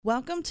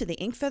Welcome to the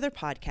Inkfeather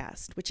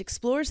Podcast, which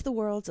explores the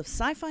worlds of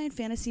sci-fi and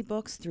fantasy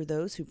books through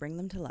those who bring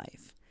them to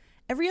life.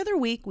 Every other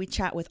week, we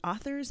chat with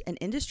authors and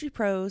industry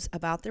pros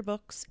about their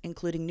books,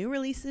 including new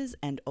releases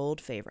and old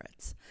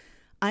favorites.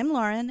 I'm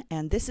Lauren,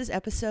 and this is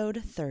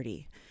episode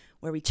 30,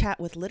 where we chat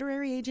with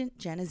literary agent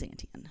Jenna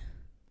Zantian.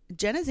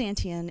 Jenna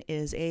Zantian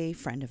is a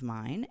friend of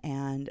mine,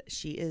 and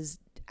she is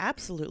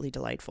absolutely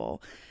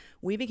delightful.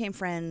 We became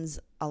friends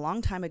a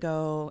long time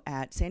ago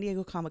at San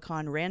Diego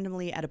Comic-Con,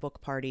 randomly at a book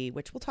party,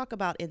 which we'll talk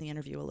about in the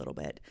interview a little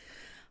bit.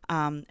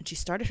 And she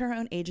started her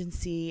own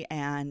agency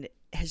and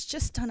has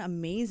just done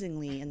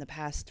amazingly in the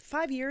past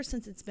 5 years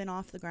since it's been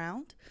off the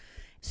ground.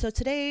 So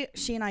today,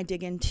 she and I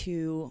dig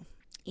into,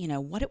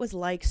 what it was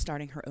like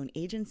starting her own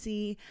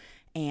agency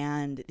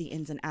and the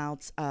ins and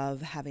outs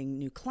of having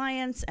new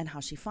clients and how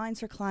she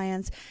finds her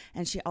clients.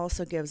 And she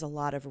also gives a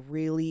lot of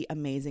really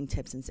amazing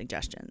tips and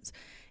suggestions.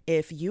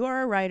 If you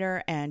are a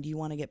writer and you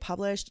want to get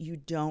published, you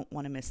don't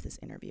want to miss this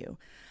interview.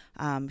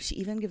 She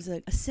even gives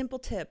a simple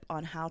tip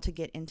on how to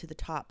get into the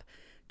top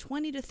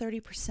 20 to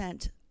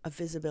 30% of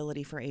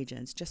visibility for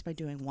agents just by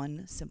doing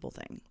one simple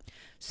thing.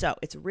 So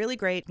it's really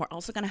great. We're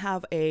also going to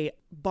have a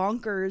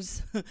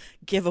bonkers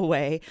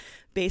giveaway.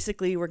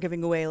 Basically, we're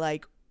giving away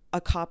like a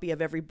copy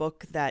of every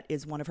book that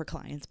is one of her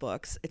clients'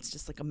 books. It's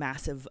just like a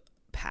massive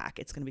pack.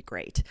 It's going to be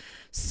great.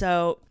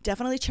 So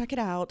definitely check it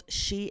out.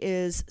 She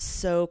is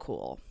so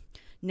cool.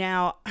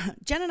 Now,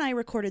 Jen and I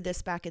recorded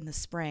this back in the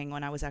spring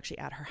when I was actually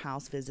at her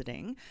house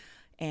visiting.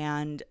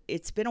 And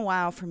it's been a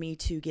while for me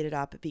to get it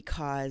up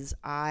because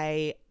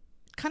I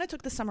kind of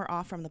took the summer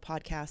off from the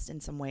podcast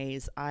in some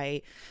ways.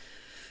 I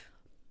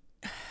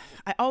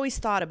always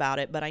thought about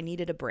it, but I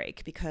needed a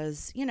break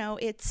because,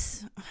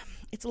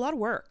 it's a lot of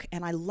work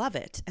and I love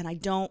it and I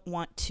don't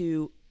want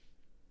to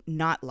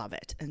not love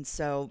it. And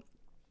so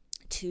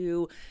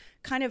I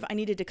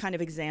needed to kind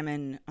of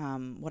examine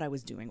what I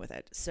was doing with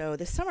it. So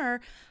this summer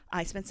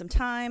I spent some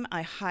time.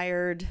 I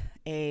hired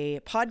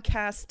a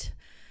podcast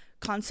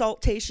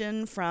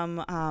consultation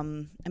from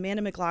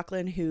Amanda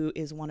McLaughlin, who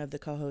is one of the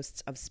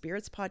co-hosts of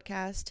Spirits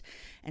podcast,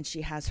 and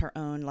she has her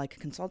own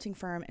consulting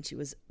firm, and she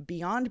was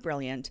beyond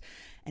brilliant.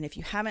 And if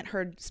you haven't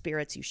heard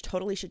Spirits, you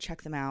totally should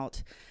check them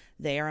out.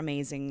 They are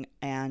amazing,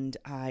 and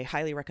I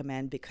highly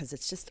recommend because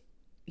it's just,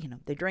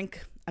 they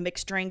drink a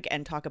mixed drink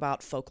and talk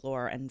about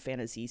folklore and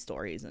fantasy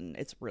stories, and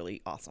it's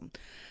really awesome.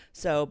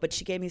 But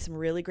she gave me some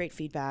really great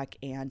feedback,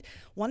 and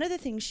one of the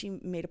things she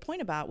made a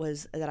point about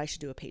was that I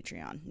should do a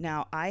Patreon.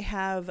 Now, I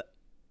have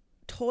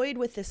toyed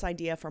with this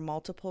idea for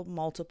multiple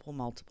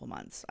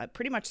months,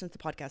 pretty much since the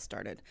podcast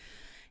started.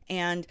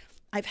 And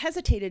I've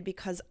hesitated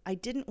because I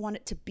didn't want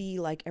it to be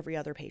like every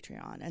other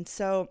Patreon. And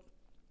so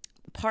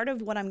part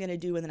of what I'm going to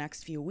do in the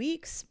next few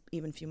weeks,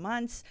 even few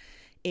months,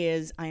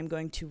 is I am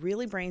going to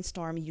really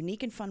brainstorm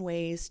unique and fun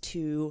ways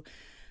to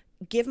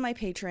give my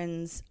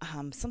patrons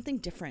something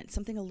different,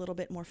 something a little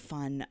bit more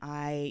fun.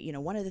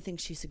 One of the things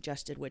she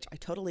suggested, which I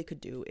totally could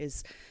do,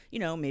 is,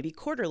 maybe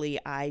quarterly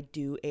I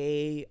do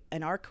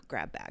an ARC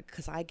grab bag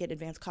because I get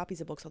advanced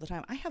copies of books all the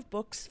time. I have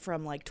books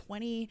from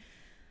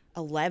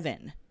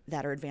 2011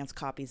 that are advanced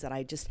copies that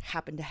I just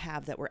happen to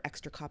have that were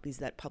extra copies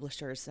that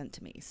publishers sent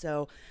to me.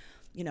 So,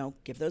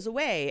 give those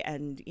away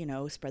and,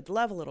 spread the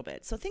love a little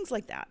bit. So things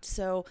like that.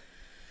 So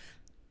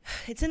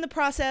it's in the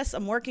process.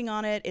 I'm working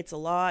on it. It's a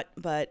lot,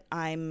 but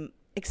I'm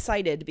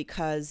excited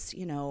because,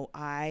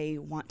 I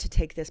want to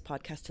take this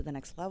podcast to the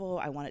next level.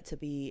 I want it to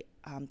be,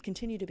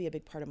 continue to be a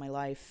big part of my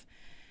life.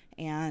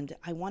 And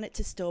I want it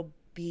to still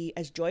be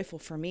as joyful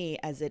for me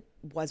as it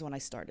was when I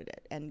started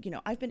it. And,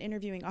 I've been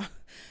interviewing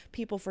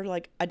people for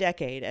a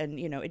decade, and,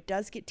 it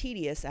does get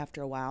tedious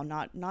after a while,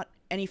 not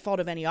any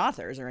fault of any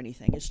authors or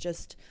anything. It's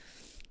just,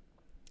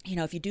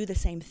 if you do the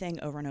same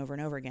thing over and over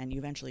and over again, you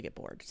eventually get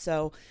bored.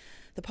 So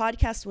the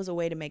podcast was a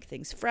way to make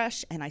things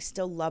fresh, and I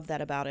still love that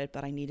about it,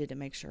 but I needed to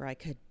make sure I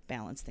could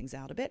balance things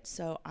out a bit.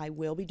 So I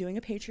will be doing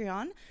a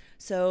Patreon.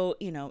 So,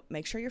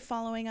 make sure you're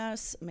following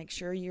us. Make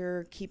sure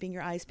you're keeping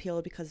your eyes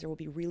peeled because there will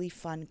be really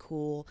fun,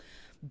 cool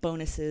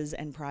bonuses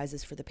and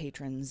prizes for the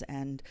patrons.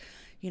 And,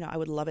 I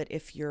would love it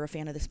if you're a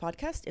fan of this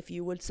podcast, if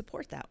you would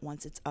support that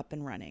once it's up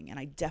and running. And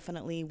I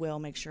definitely will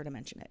make sure to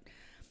mention it.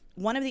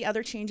 One of the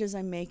other changes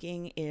I'm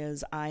making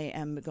is I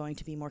am going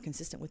to be more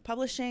consistent with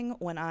publishing.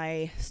 When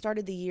I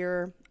started the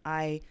year,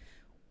 I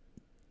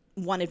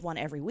wanted one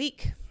every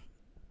week,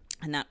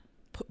 and that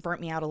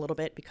burnt me out a little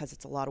bit because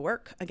it's a lot of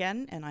work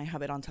again, and I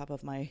have it on top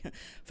of my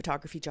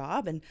photography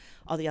job and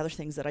all the other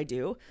things that I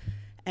do.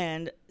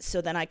 And so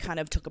then I kind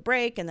of took a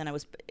break, and then I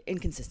was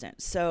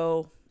inconsistent.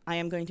 So I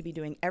am going to be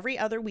doing every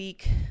other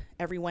week,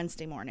 every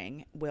Wednesday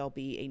morning will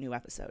be a new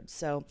episode.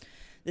 So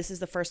this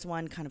is the first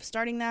one kind of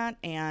starting that,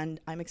 and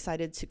I'm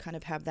excited to kind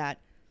of have that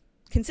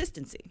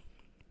consistency.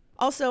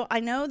 Also,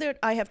 I know that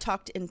I have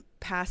talked in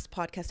past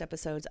podcast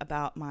episodes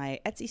about my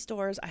Etsy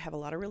stores. I have a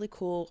lot of really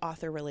cool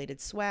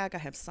author-related swag. I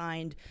have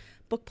signed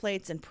book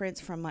plates and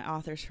prints from my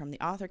authors from the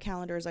author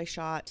calendars I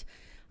shot.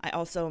 I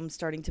also am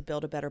starting to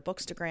build a better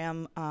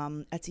Bookstagram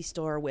Etsy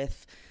store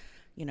with,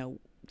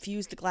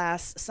 fused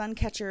glass sun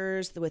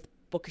catchers with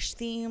bookish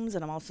themes,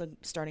 and I'm also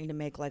starting to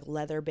make like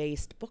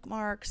leather-based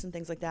bookmarks and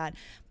things like that.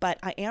 But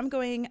I am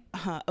going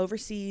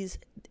overseas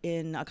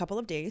in a couple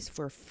of days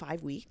for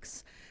 5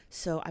 weeks.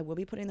 So I will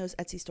be putting those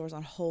Etsy stores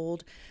on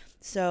hold.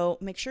 So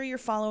make sure you're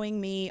following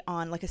me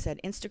on, like I said,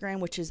 Instagram,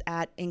 which is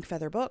at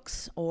Inkfeather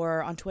Books,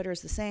 or on Twitter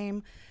is the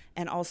same.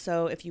 And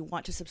also, if you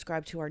want to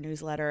subscribe to our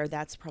newsletter,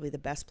 that's probably the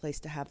best place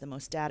to have the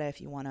most data if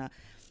you want to,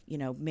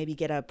 maybe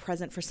get a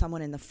present for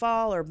someone in the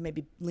fall, or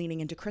maybe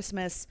leaning into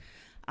Christmas.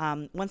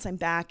 Once I'm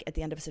back at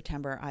the end of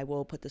September, I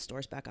will put the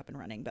stores back up and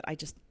running. But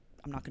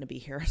I'm not going to be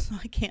here, so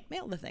I can't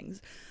mail the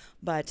things.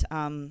 But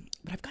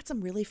I've got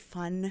some really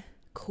fun,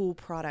 cool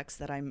products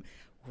that I'm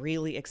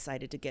really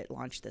excited to get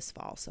launched this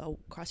fall. So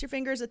cross your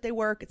fingers that they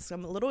work. It's a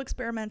little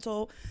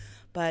experimental,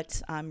 but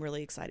I'm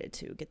really excited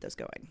to get those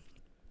going.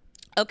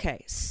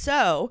 Okay,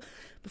 so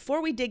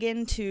before we dig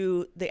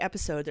into the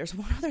episode, there's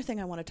one other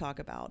thing I want to talk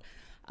about.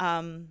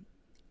 I'm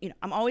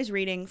always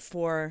reading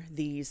for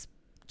these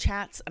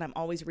chats, and I'm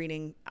always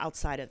reading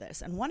outside of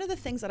this. And one of the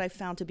things that I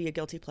found to be a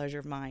guilty pleasure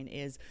of mine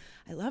is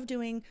I love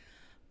doing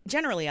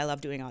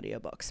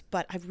audiobooks,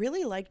 but I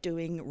really like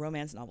doing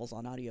romance novels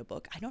on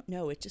audiobook. I don't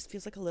know, it just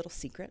feels like a little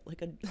secret,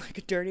 like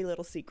a dirty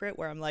little secret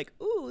where I'm like,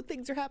 ooh,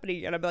 things are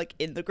happening, and I'm like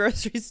in the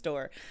grocery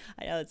store.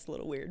 I know it's a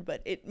little weird,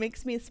 but it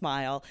makes me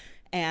smile.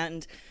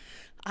 And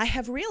I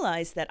have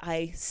realized that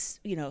I,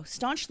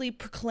 staunchly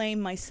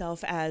proclaim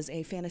myself as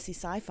a fantasy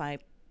sci-fi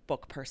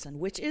book person,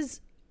 which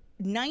is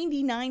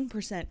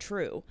 99%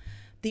 true.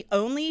 The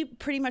only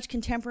pretty much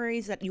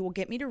contemporaries that you will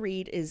get me to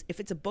read is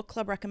if it's a book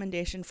club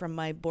recommendation from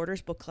my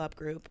Borders book club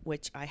group,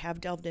 which I have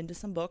delved into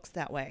some books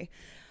that way.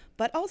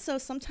 But also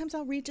sometimes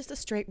I'll read just a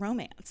straight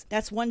romance.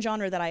 That's one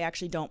genre that I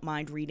actually don't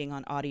mind reading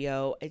on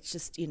audio. It's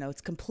just,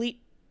 it's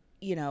complete,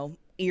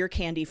 ear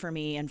candy for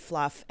me and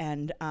fluff.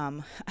 And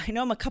I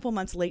know I'm a couple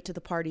months late to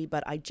the party,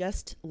 but I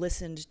just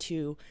listened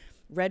to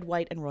Red,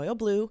 White, and Royal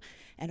Blue,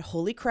 and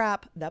holy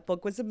crap, that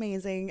book was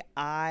amazing.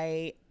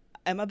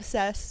 I'm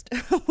obsessed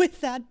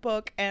with that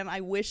book, and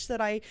I wish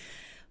that I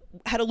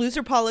had a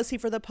looser policy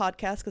for the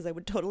podcast, because I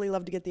would totally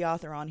love to get the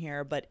author on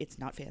here, but it's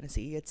not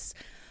fantasy. It's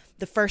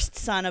the first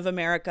son of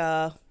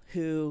America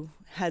who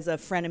has a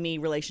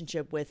frenemy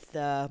relationship with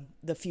the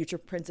future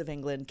Prince of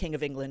England, King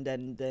of England,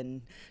 and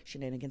then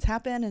shenanigans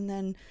happen, and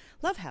then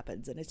love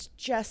happens, and it's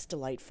just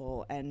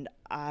delightful. And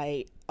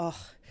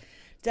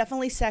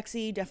definitely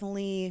sexy,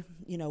 definitely,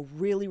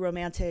 really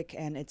romantic,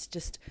 and it's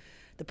just...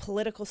 the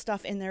political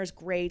stuff in there is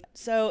great.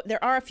 So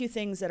there are a few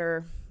things that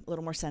are a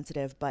little more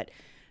sensitive, but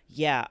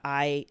yeah,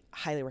 I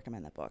highly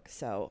recommend that book.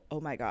 So, oh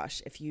my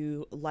gosh, if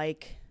you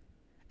like,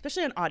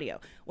 especially on audio.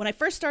 When I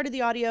first started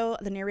the audio,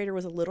 the narrator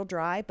was a little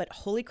dry, but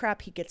holy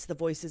crap, he gets the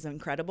voices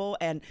incredible.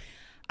 And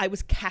I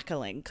was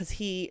cackling because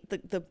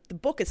the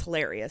book is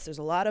hilarious. There's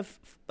a lot of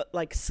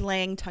like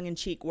slang,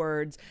 tongue-in-cheek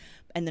words,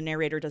 and the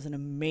narrator does an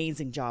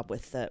amazing job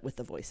with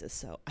the voices.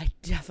 So I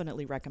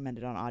definitely recommend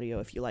it on audio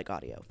if you like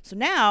audio. So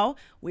now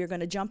we're going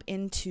to jump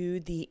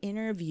into the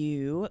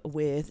interview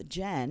with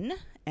Jen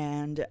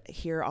and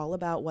hear all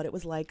about what it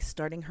was like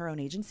starting her own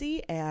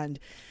agency and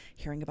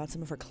hearing about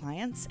some of her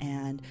clients.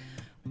 And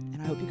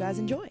I hope you guys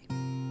enjoy.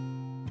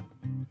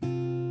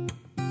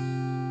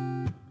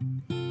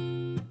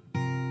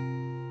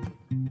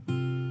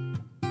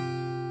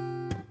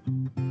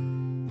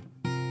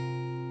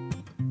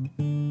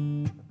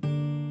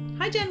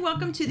 Hi, Jen.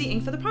 Welcome to the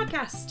Inkfeather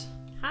podcast.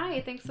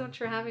 Hi, thanks so much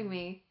for having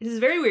me. This is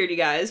very weird, you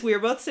guys. We are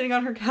both sitting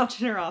on her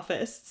couch in her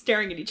office,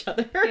 staring at each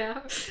other.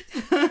 Yeah.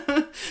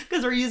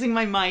 Because we're using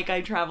my mic.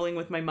 I'm traveling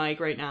with my mic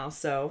right now,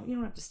 so you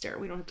don't have to stare.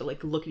 We don't have to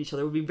look at each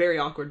other. It would be very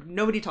awkward.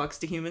 Nobody talks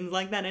to humans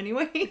like that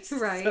anyways.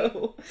 Right.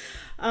 So,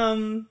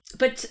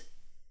 but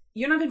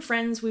you and I have been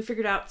friends, we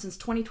figured out, since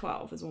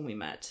 2012 is when we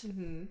met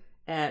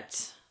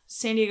at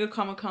San Diego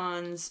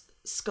Comic-Con's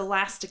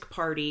Scholastic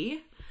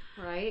Party.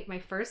 Right, my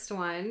first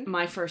one.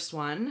 My first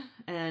one.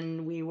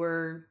 And we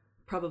were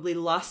probably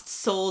lost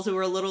souls who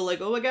were a little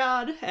like, oh my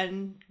God,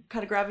 and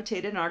kind of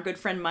gravitated. And our good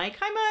friend Mike,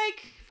 hi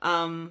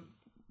Mike,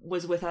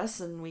 was with us,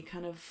 and we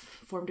kind of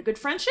formed a good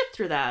friendship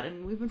through that.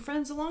 And we've been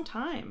friends a long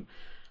time.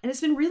 And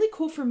it's been really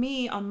cool for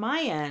me on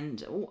my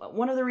end.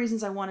 One of the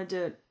reasons I wanted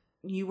to,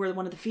 you were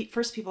one of the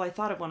first people I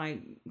thought of when I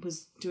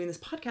was doing this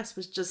podcast,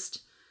 was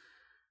just,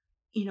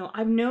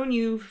 I've known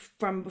you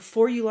from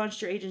before you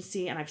launched your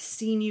agency, and I've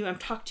seen you, I've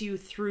talked to you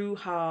through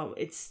how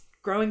it's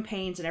growing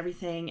pains and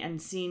everything,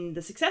 and seen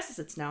the successes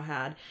it's now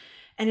had.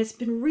 And it's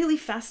been really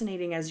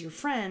fascinating as your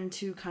friend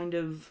to kind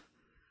of,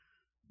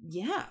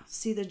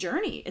 see the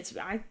journey.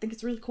 I think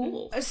it's really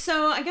cool.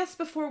 So I guess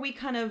before we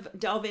kind of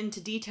delve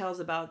into details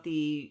about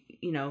the,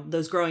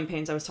 those growing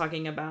pains I was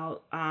talking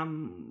about,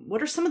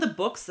 what are some of the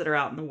books that are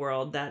out in the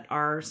world that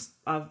are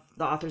of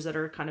the authors that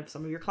are kind of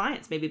some of your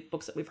clients? Maybe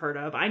books that we've heard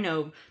of. I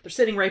know they're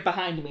sitting right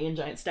behind me in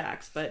giant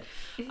stacks, but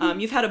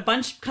you've had a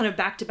bunch kind of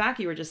back to back,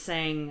 you were just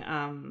saying.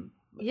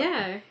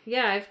 Yeah.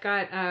 I've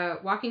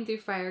got Walking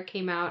Through Fire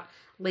came out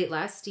late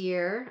last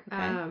year.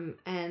 Okay.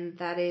 And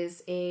that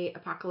is a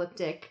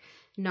apocalyptic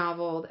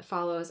novel that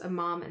follows a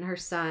mom and her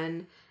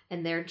son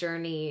and their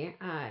journey,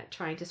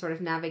 trying to sort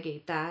of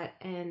navigate that.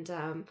 And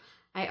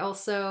I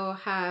also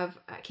have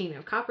Kingdom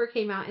of Copper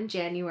came out in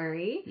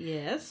January.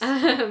 Yes.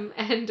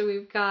 And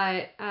we've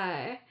got,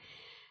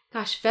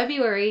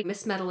 February,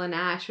 Miss Metal and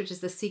Ash, which is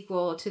the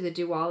sequel to the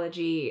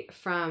duology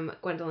from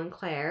Gwendolyn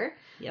Clare.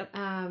 Yep.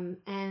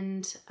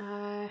 And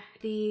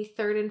the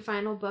third and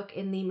final book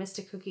in the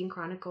Mystic Cooking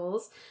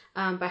Chronicles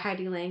by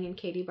Heidi Lang and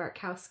Katie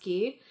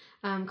Bartkowski,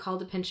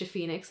 called A Pinch of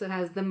Phoenix, that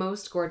has the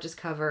most gorgeous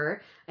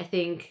cover I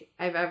think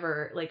I've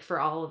ever, like, for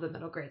all of the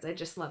middle grades. I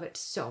just love it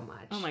so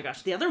much. Oh my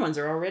gosh. The other ones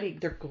are already,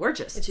 they're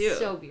gorgeous It's too.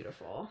 so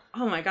beautiful.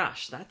 Oh my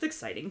gosh. That's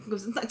exciting.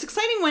 It's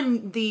exciting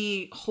when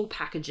the whole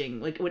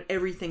packaging, like when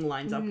everything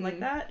lines up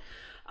like that.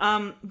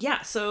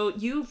 Yeah, so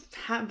you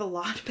have a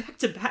lot back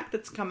to back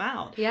that's come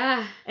out.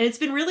 Yeah. And it's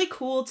been really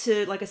cool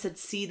to, like I said,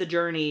 see the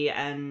journey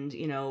and,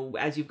 you know,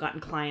 as you've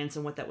gotten clients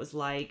and what that was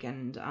like.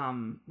 And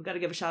we've got to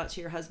give a shout out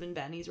to your husband,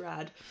 Ben. He's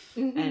rad.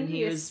 And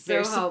he was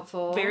so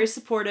helpful. Very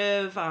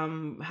supportive,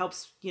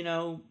 helps, you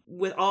know,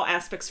 with all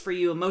aspects for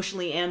you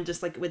emotionally and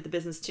just like with the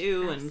business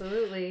too.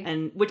 Absolutely.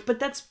 But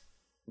that's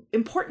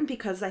important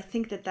because I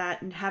think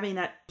that having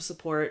that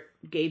support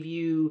gave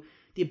you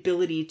the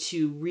ability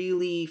to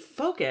really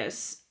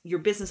focus your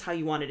business how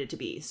you wanted it to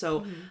be.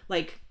 So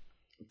like,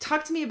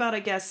 talk to me about, I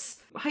guess,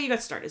 how you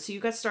got started. So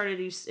you got started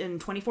in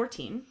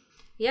 2014.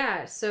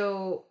 Yeah.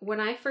 So when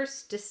I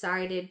first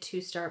decided to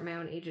start my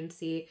own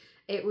agency,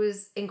 it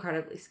was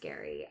incredibly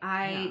scary.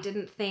 I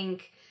didn't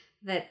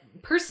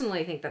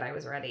personally think that I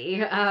was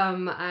ready.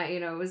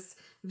 It was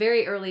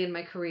very early in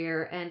my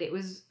career, and it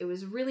was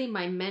really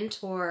my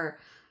mentor,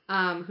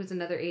 who's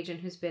another agent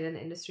who's been in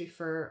the industry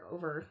for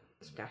over,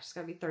 it's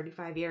gotta be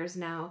 35 years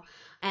now,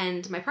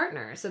 and my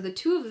partner. So the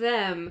two of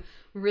them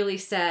really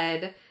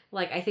said,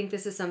 like, I think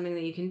this is something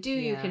that you can do.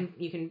 Yeah.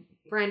 You can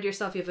brand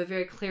yourself. You have a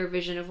very clear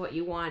vision of what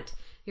you want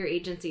your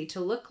agency to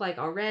look like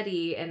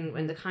already,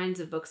 and the kinds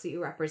of books that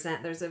you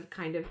represent. There's a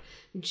kind of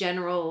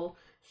general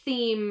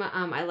theme.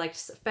 I liked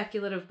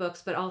speculative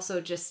books, but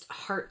also just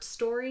heart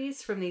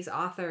stories from these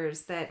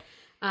authors that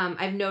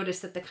I've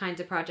noticed that the kinds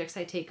of projects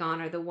I take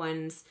on are the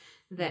ones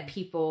that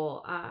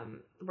people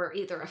were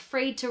either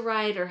afraid to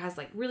write or has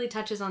like really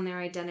touches on their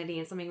identity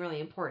and something really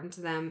important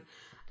to them.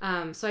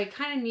 So I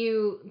kind of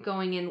knew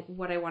going in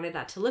what I wanted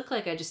that to look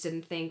like. I just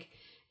didn't think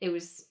it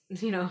was,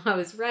 I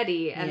was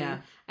ready. And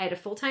I had a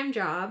full-time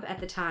job at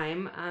the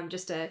time,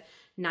 just a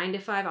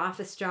 9-to-5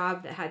 office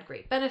job that had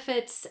great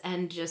benefits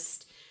and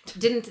just I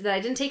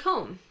didn't take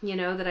home,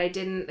 that I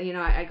didn't,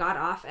 I got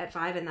off at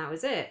 5 and that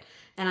was it.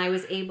 And I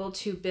was able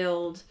to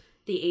build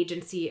the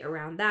agency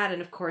around that.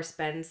 And of course,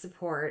 Ben's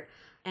support.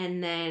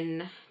 And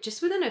then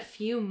just within a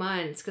few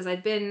months, because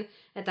I'd been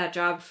at that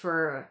job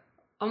for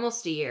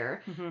almost a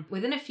year,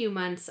 within a few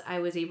months, I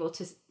was able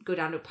to go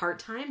down to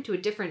part-time to a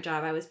different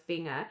job. I was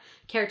being a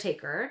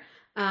caretaker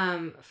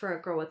for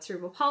a girl with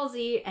cerebral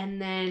palsy.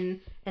 And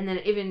then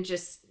even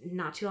just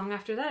not too long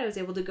after that, I was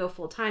able to go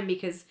full-time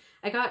because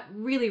I got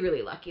really,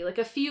 really lucky. Like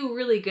a few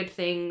really good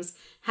things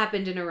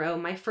happened in a row.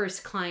 My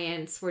first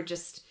clients were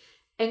just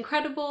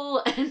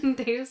incredible, and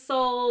they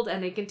sold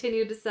and they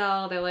continue to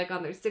sell. They're like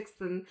on their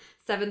 6th and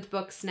 7th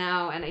books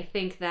now. And I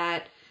think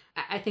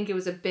it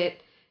was a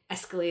bit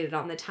escalated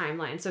on the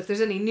timeline. So if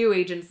there's any new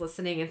agents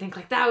listening and think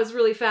like that was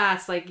really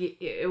fast, like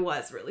it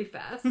was really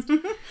fast.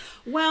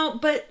 Well,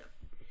 but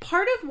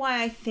part of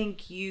why I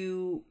think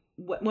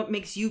what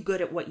makes you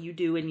good at what you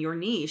do in your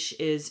niche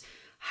is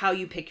how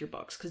you pick your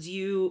books.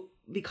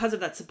 Because of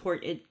that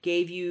support, it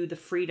gave you the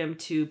freedom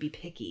to be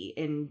picky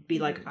and be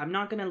like, I'm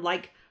not going to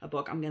like a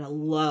book. I'm going to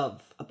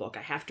love a book.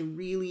 I have to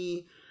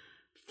really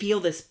feel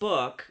this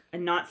book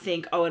and not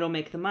think, oh, it'll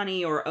make the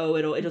money, or, oh,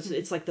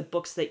 it's like the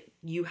books that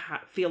you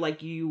feel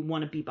like you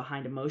want to be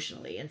behind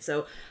emotionally. And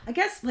so I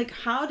guess, like,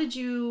 how did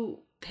you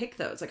pick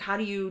those? Like, how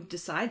do you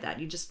decide that?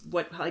 You just,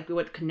 what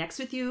connects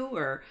with you,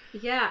 or?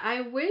 Yeah,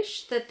 I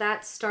wish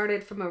that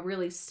started from a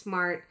really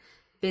smart,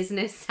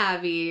 business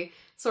savvy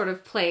sort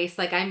of place.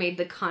 Like, I made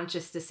the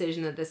conscious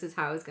decision that this is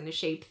how I was going to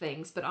shape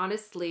things. But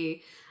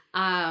honestly,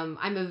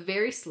 I'm a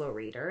very slow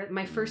reader.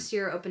 My first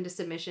year open to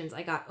submissions,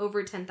 I got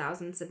over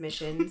 10,000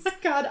 submissions. Oh my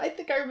God, I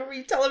think I remember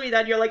you telling me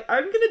that. You're like,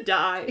 I'm going to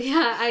die.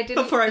 Yeah, I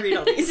didn't. Before I read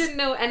all these. I didn't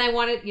know. And I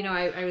wanted,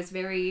 I was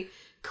very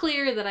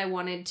clear that I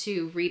wanted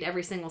to read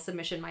every single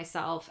submission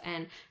myself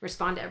and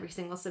respond to every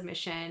single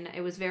submission. It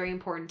was very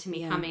important to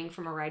me coming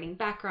from a writing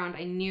background.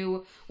 I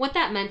knew what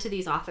that meant to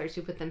these authors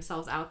who put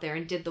themselves out there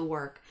and did the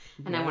work,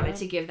 and I wanted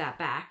to give that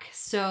back.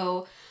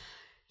 So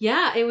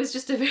yeah, it was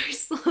just a very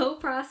slow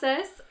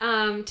process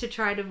to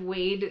try to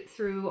wade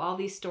through all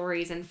these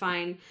stories and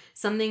find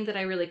something that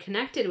I really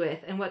connected with.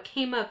 And what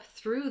came up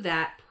through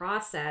that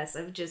process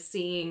of just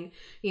seeing,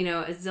 a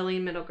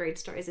zillion middle grade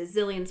stories, a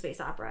zillion space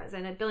operas,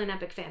 and a billion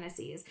epic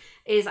fantasies,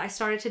 is I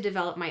started to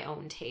develop my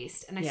own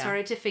taste. And I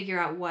started to figure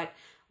out what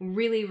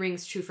really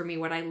rings true for me,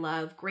 what I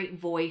love. Great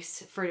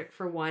voice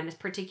for one,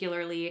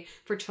 particularly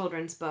for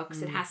children's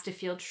books. It has to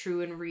feel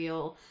true and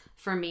real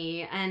for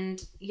me.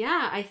 And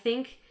yeah, I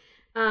think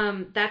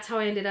that's how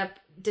I ended up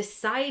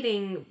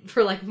deciding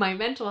for like my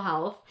mental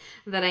health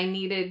that I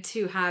needed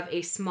to have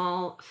a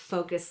small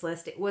focus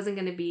list. It wasn't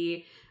going to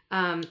be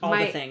all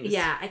the things.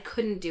 Yeah, I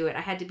couldn't do it.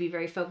 I had to be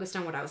very focused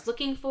on what I was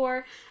looking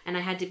for, and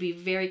I had to be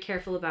very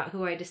careful about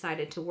who I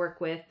decided to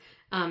work with.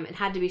 It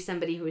had to be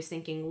somebody who was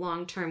thinking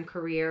long-term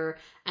career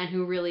and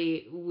who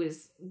really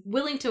was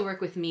willing to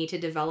work with me to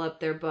develop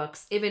their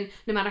books. Even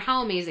no matter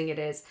how amazing it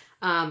is,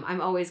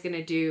 I'm always going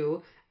to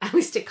do at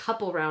least a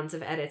couple rounds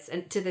of edits,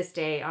 and to this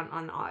day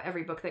on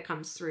every book that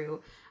comes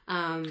through.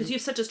 Because you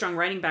have such a strong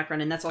writing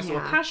background, and that's also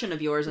a passion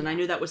of yours. And I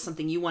knew that was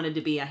something you wanted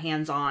to be, a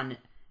hands-on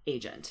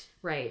agent.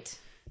 Right.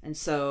 And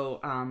so,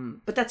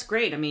 but that's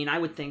great. I mean, I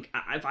would think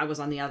if I was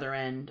on the other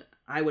end,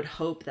 I would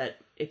hope that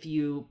if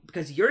you,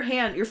 because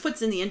your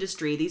foot's in the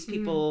industry, these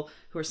people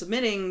who are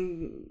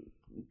submitting,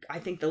 I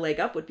think the leg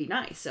up would be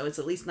nice. So it's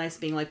at least nice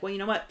being like, well, you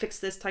know what, fix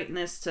this, tighten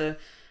this to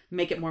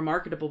make it more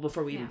marketable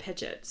before we even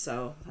pitch it.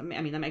 So, I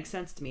mean, that makes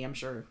sense to me. I'm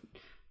sure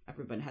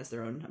everyone has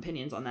their own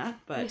opinions on that,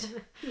 but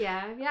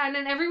yeah. And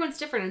then everyone's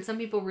different. And some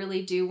people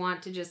really do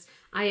want to just,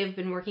 I have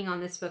been working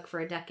on this book for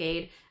a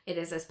decade. It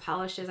is as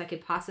polished as I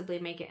could possibly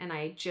make it. And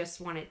I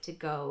just want it to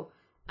go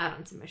out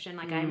on submission.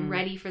 Like I'm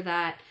ready for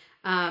that.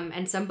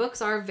 And some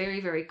books are very,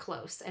 very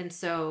close. And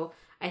so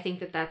I think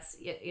that that's,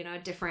 you know, a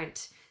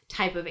different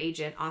type of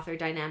agent author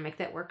dynamic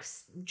that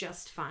works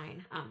just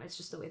fine. It's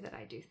just the way that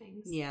I do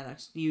things. Yeah,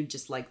 that's, you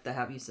just like to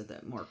have, you said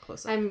that more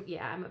close up.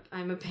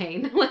 I'm a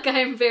pain. Like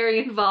I'm very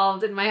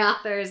involved in my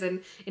authors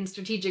and in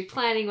strategic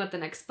planning, what the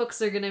next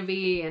books are going to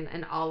be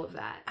and all of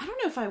that. I don't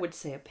know if I would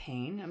say a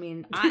pain. I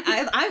mean,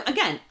 I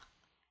again,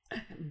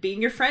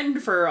 being your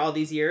friend for all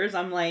these years,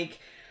 I'm like,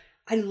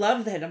 I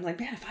love that. I'm like,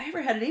 man, if I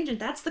ever had an agent,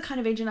 that's the kind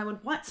of agent I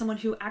would want. Someone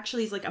who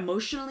actually is like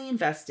emotionally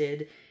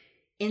invested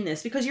in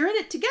this, because you're in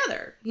it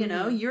together. You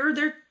know, you're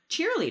their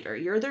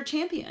cheerleader, you're their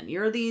champion,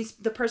 you're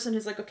the person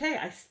who's like, okay,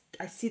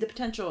 I see the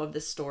potential of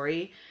this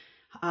story.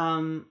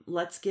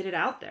 Let's get it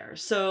out there.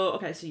 So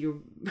you're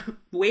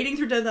wading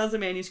through 10,000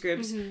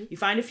 manuscripts. You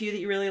find a few that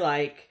you really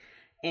like.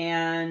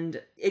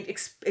 And it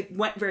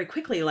went very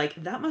quickly. Like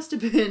that must have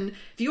been,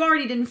 if you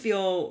already didn't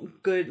feel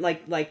good,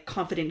 like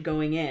confident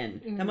going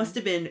in, that must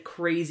have been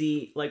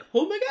crazy. Like,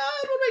 oh my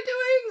God, what am I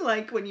doing?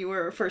 Like when you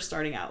were first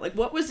starting out, like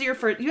what was your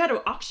first, you had an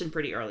auction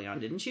pretty early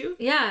on, didn't you?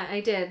 Yeah, I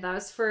did. That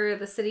was for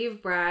The City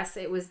of Brass.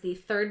 It was the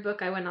third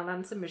book I went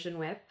on submission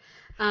with.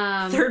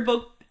 Third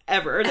book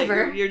ever.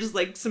 That you're just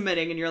like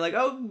submitting and you're like,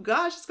 oh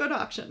gosh, let's go to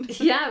auction.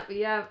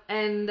 Yeah.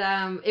 And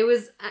it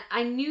was,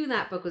 I knew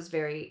that book was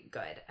very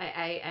good.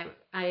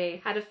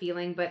 I had a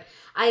feeling, but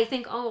I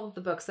think all of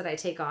the books that I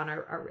take on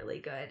are really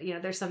good. You know,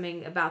 there's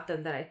something about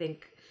them that I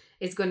think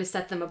is going to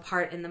set them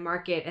apart in the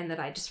market and that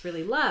I just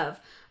really love.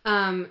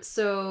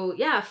 So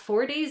yeah,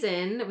 4 days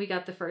in, we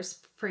got the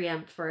first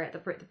preempt for it, the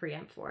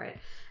preempt for it.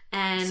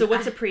 And so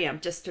what's a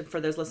preempt, just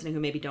for those listening who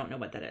maybe don't know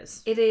what that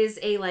is? It is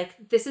a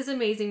like, this is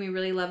amazing, we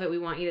really love it, we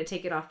want you to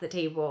take it off the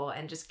table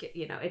and just get,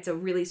 you know, it's a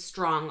really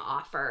strong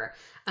offer.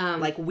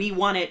 Like, we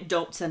want it,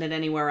 don't send it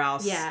anywhere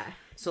else. Yeah.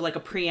 So like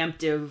a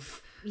preemptive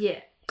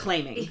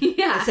claiming,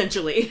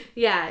 essentially.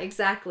 Yeah,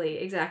 exactly.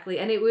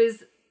 And it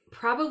was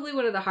probably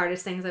one of the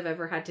hardest things I've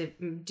ever had to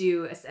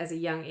do as a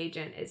young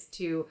agent, is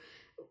to,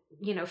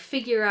 you know,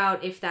 figure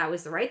out if that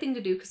was the right thing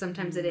to do, because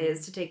sometimes it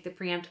is, to take the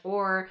preempt,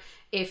 or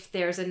if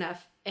there's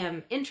enough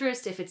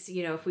interest, if it's,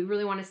 you know, if we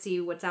really want to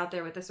see what's out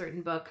there with a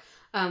certain book,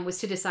 was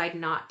to decide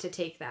not to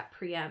take that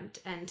preempt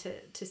and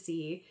to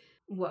see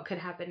what could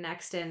happen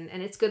next. And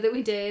it's good that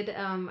we did.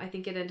 I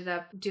think it ended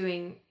up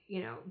doing,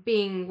 you know,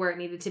 being where it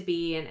needed to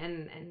be,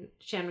 and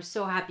Shan was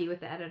so happy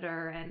with the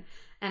editor,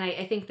 and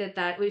I think that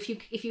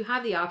if you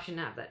have the option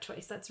to have that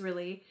choice, that's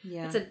really,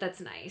 that's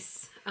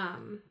nice.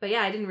 But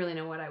yeah, I didn't really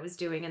know what I was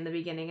doing in the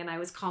beginning, and I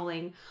was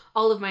calling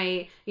all of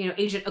my, you know,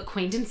 agent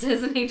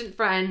acquaintances and agent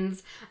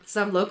friends,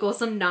 some local,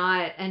 some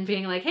not, and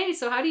being like, hey,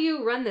 so how do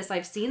you run this?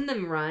 I've seen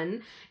them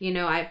run, you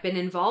know, I've been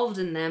involved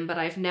in them, but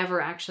I've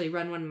never actually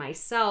run one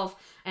myself.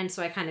 And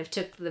so I kind of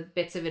took the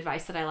bits of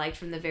advice that I liked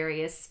from the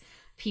various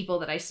people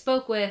that I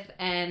spoke with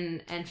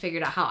and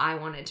figured out how I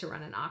wanted to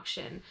run an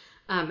auction.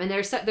 And there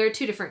are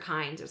two different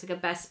kinds. There's like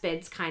a best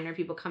bids kind where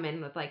people come in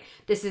with like,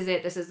 this is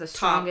it, this is the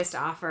strongest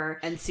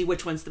offer, and see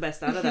which one's the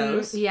best out of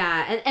those.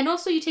 Yeah, and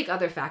also you take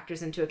other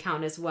factors into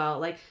account as well,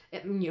 like,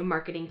 you know,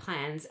 marketing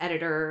plans,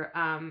 editor,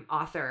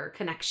 author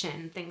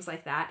connection, things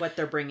like that. What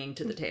they're bringing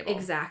to the table.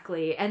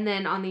 Exactly. And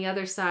then on the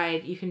other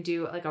side, you can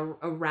do like a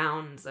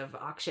rounds of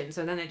auction.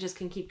 So then it just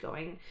can keep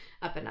going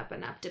up and up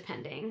and up,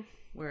 depending.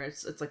 Where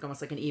it's like almost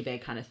like an eBay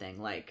kind of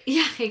thing, like,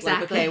 yeah,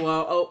 exactly. Like,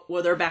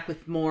 okay, they're back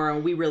with more.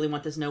 We really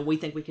want this. No, we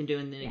think we can do,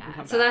 and then you can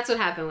come back. So that's what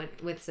happened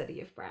with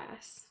City of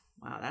Brass.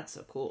 Wow, that's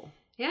so cool.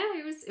 Yeah,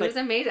 it was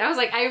amazing. I was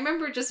like, I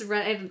remember just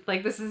running,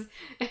 like, this is,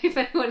 if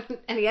anyone,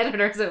 any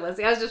editors are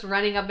listening, I was just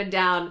running up and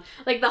down,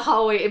 like, the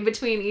hallway in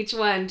between each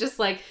one, just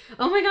like,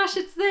 oh my gosh,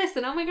 it's this,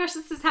 and oh my gosh,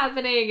 this is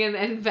happening,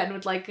 and Ben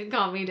would, like,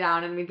 calm me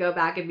down, and we'd go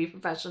back and be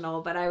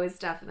professional, but I was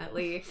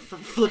definitely...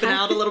 Flipping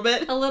out a little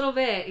bit? A little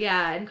bit,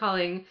 yeah, and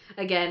calling,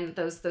 again,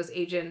 those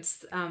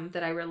agents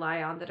that I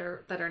rely on that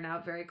are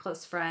now very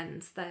close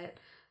friends, that,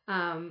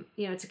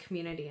 you know, it's a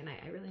community, and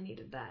I really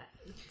needed that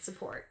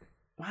support.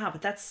 Wow,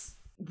 but that's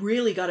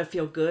really got to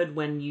feel good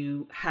when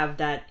you have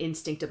that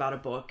instinct about a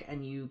book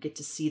and you get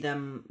to see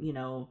them, you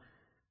know,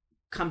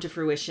 come to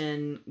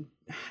fruition,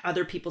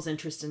 other people's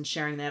interest in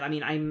sharing that. I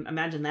mean, I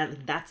imagine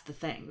that's the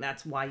thing.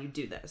 That's why you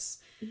do this,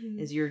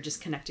 is you're just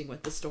connecting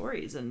with the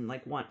stories and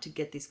like want to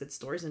get these good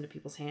stories into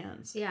people's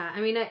hands. Yeah. I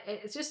mean,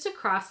 it's just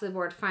across the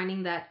board,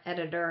 finding that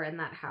editor in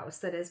that house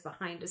that is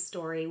behind a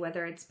story,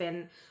 whether it's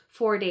been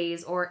 4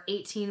 days or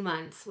 18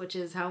 months, which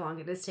is how long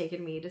it has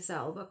taken me to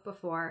sell a book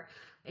before.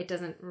 It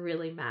doesn't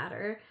really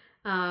matter.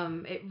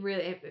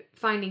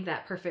 Finding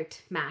that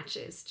perfect match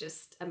is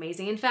just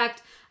amazing. In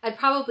fact, I'd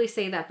probably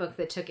say that book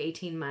that took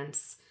 18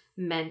 months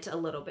meant a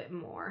little bit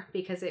more,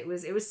 because it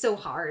was so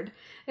hard.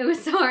 It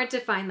was so hard to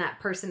find that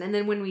person. And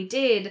then when we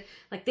did,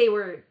 like, they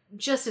were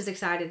just as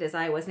excited as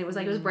I was. And it was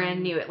like, it was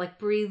brand new. It like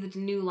breathed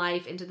new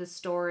life into the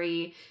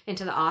story,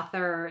 into the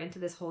author, into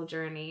this whole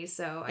journey.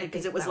 So I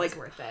think it was like,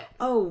 worth it.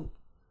 Oh,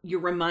 you're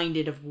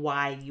reminded of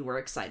why you were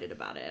excited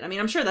about it. I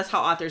mean, I'm sure that's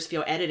how authors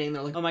feel editing.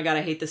 They're like, oh my God,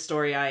 I hate this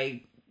story.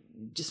 I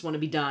just want to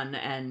be done.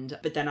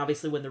 But then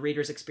obviously when the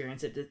readers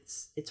experience it,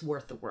 it's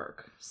worth the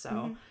work.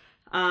 So,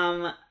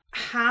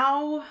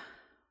 how,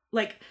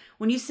 like,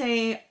 when you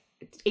say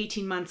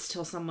 18 months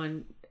till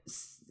someone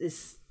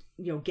is,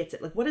 you know, gets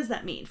it, like, what does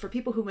that mean for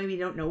people who maybe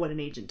don't know what an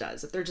agent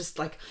does? If they're just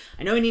like,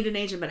 I know I need an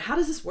agent, but how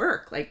does this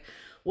work? Like,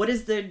 what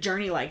is the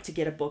journey like to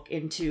get a book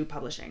into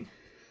publishing?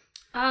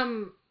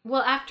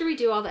 Well, after we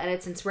do all the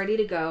edits and it's ready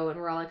to go and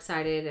we're all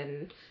excited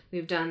and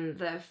we've done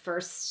the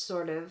first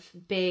sort of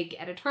big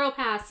editorial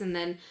pass and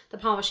then the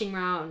publishing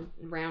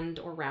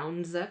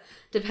rounds,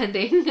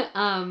 depending,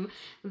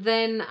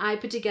 then I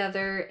put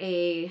together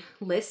a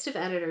list of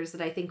editors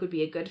that I think would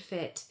be a good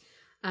fit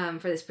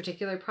for this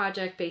particular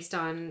project based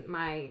on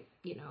my,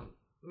 you know,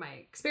 my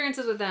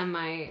experiences with them,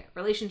 my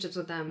relationships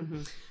with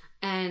them.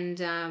 And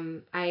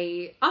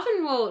I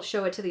often will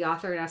show it to the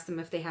author and ask them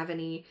if they have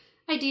any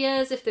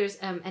ideas, if there's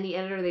any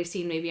editor they've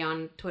seen maybe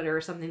on Twitter or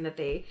something that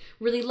they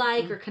really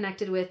like or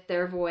connected with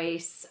their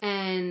voice,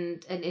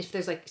 and if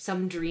there's like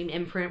some dream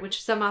imprint,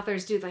 which some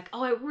authors do, like,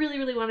 oh, I really,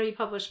 really want to be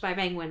published by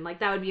Penguin, like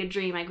that would be a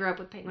dream. I grew up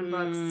with Penguin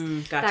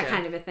books, gotcha. That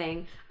kind of a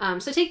thing.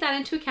 So take that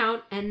into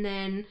account, and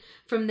then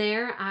from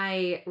there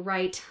I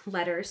write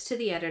letters to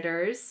the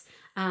editors,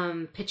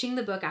 pitching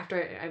the book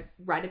after I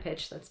write a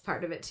pitch. That's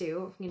part of it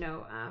too, you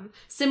know,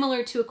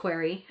 similar to a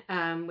query,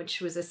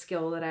 which was a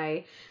skill that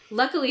I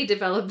luckily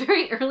developed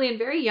very early and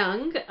very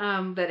young,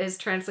 that has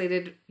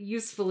translated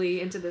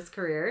usefully into this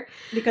career.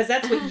 Because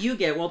that's what you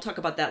get. We'll talk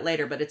about that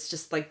later, but it's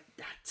just like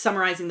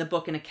summarizing the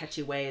book in a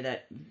catchy way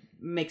that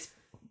makes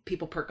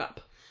people perk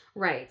up.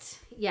 Right.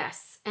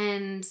 Yes.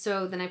 And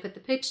so then I put the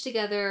pitch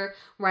together,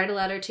 write a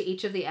letter to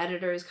each of the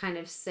editors, kind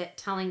of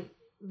telling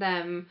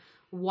them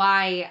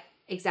why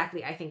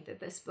exactly I think that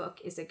this book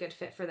is a good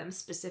fit for them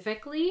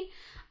specifically.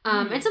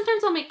 And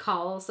sometimes I'll make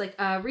calls. Like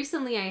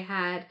recently I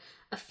had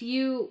a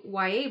few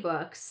YA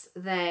books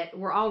that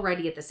were all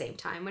ready at the same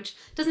time, which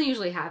doesn't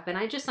usually happen.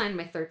 I just signed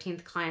my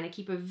 13th client. I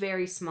keep a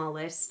very small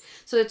list.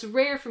 So it's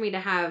rare for me to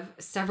have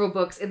several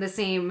books in the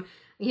same,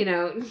 you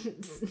know,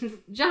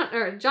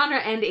 genre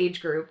and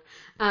age group.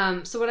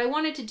 So what I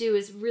wanted to do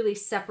is really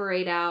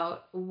separate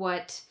out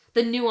what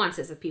the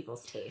nuances of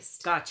people's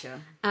taste. Gotcha.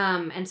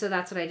 And so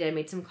that's what I did. I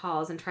made some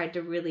calls and tried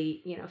to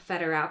really, you know,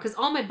 feather out, because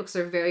all my books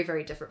are very,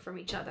 very different from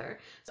each other.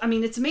 I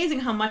mean, it's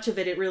amazing how much of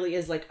it really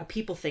is like a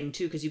people thing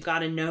too, because you've got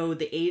to know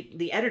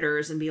the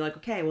editors and be like,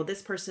 okay, well,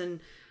 this person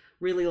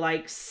really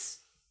likes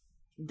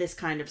this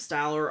kind of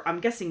style, or I'm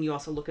guessing you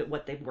also look at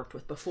what they've worked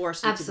with before,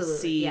 so you can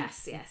see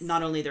yes.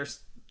 not only their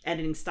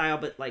editing style,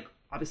 but like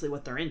obviously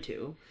what they're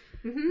into.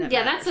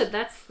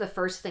 That's the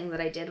first thing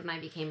that I did when I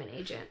became an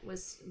agent,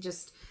 was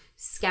just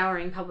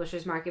scouring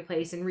Publishers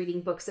Marketplace and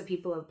reading books that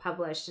people have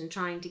published and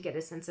trying to get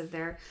a sense of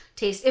their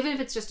taste, even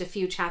if it's just a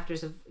few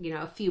chapters of, you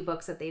know, a few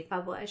books that they've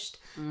published,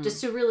 just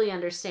to really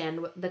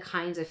understand the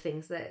kinds of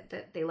things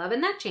that they love.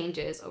 And that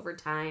changes over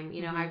time.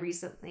 You know, I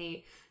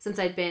recently, since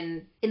I'd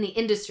been in the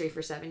industry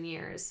for 7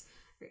 years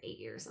or 8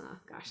 years, oh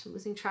gosh, I'm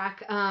losing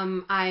track.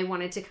 I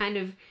wanted to kind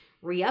of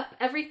re-up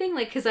everything,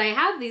 like, because I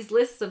have these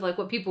lists of like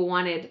what people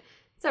wanted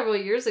several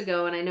years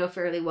ago, and I know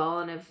fairly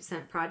well, and I've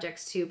sent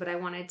projects to, but I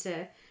wanted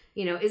to,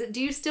 you know, do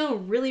you still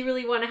really,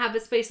 really want to have a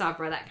space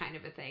opera, that kind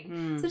of a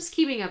thing. So just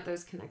keeping up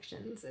those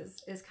connections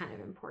is kind of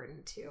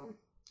important too.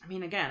 I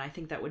mean, again, I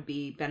think that would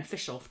be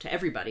beneficial to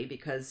everybody,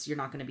 because you're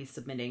not going to be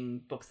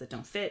submitting books that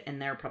don't fit, and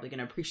they're probably going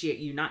to appreciate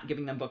you not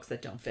giving them books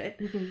that don't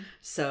fit.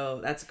 So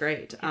that's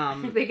great.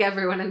 I think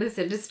everyone in this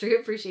industry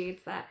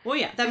appreciates that. Well,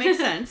 yeah, that makes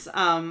sense.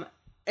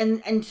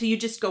 And so you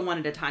just go one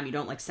at a time. You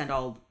don't like send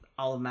all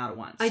all of them out at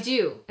once? I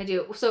do.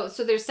 So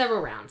there's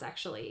several rounds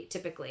actually,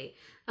 typically.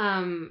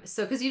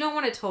 So because you don't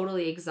want to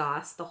totally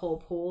exhaust the whole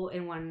pool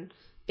in one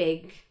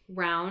big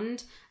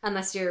round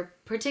unless you're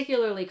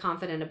particularly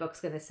confident a book's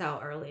going to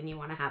sell early and you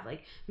want to have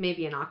like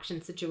maybe an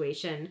auction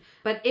situation.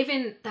 But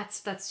even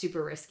that's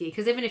super risky,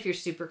 because even if you're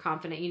super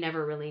confident, you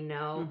never really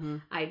know,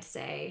 I'd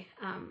say,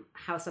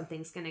 how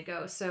something's going to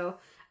go. So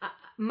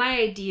my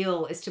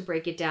ideal is to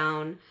break it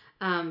down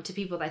to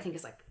people that I think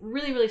is like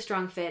really, really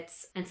strong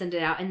fits and send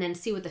it out and then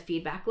see what the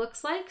feedback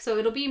looks like. So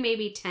it'll be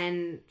maybe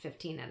 10,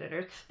 15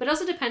 editors, but it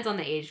also depends on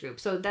the age group.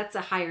 So that's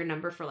a higher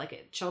number for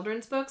like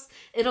children's books.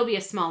 It'll be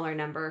a smaller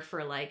number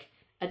for like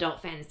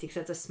adult fantasy, because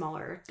that's a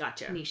smaller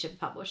niche of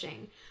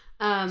publishing.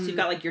 So you've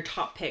got like your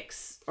top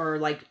picks, or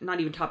like not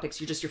even top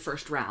picks, you're just your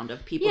first round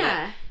of people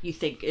that you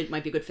think it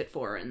might be a good fit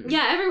for. And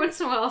every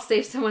once in a while I'll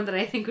save someone that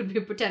I think would be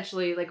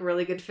potentially like a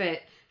really good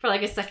fit for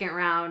like a second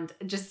round,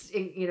 just,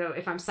 you know,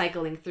 if I'm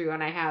cycling through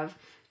and I have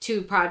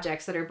two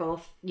projects that are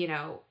both, you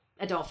know,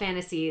 adult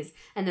fantasies,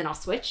 and then I'll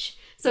switch.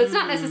 So it's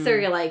not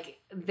necessarily like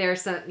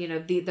there's some, you know,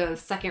 the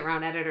second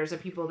round editors are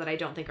people that I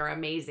don't think are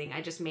amazing.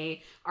 I just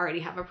may already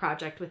have a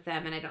project with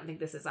them and I don't think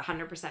this is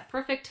 100%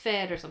 perfect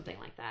fit or something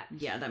like that.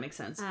 Yeah, that makes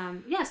sense.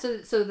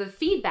 So the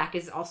feedback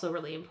is also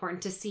really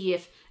important to see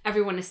if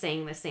everyone is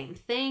saying the same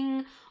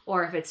thing,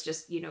 or if it's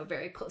just, you know,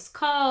 very close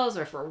calls,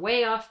 or if we're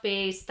way off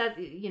base. That,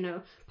 you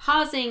know,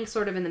 pausing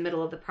sort of in the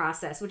middle of the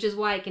process, which is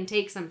why it can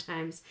take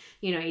sometimes,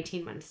 you know,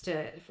 18 months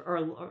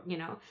or you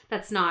know,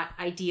 that's not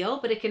ideal,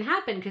 but it can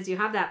happen because you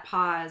have that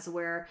pause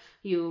where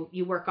you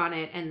work on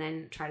it and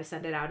then try to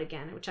send it out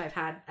again, which I've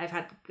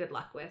had good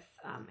luck with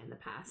in the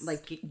past.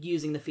 Like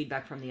using the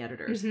feedback from the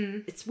editors.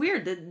 It's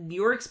weird that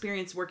your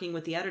experience working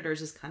with the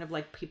editors is kind of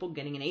like people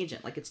getting an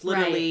agent. Like it's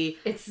literally...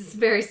 Right. It's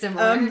very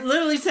similar. I'm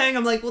literally saying,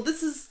 I'm like, well,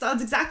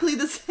 sounds exactly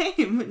the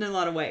same in a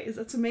lot of ways.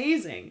 That's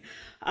amazing.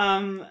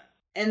 And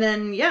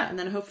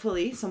then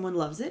hopefully someone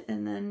loves it,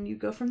 and then you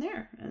go from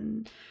there.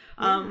 And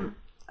I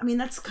mean,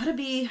 that's gotta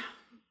be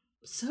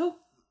so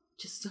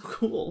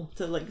cool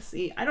to like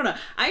see. I don't know.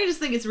 I just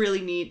think it's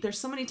really neat. There's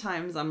so many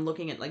times I'm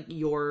looking at like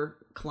your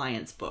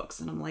clients' books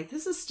and I'm like,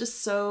 this is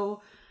just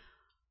so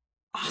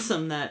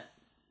awesome that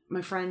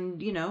my friend,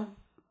 you know,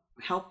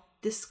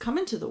 helped this come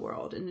into the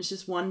world. And it's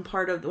just one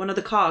of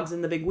the cogs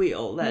in the big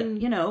wheel that,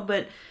 you know,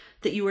 but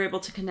that you were able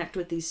to connect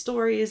with these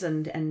stories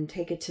and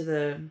take it to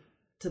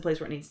the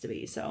place where it needs to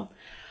be. So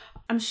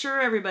I'm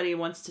sure everybody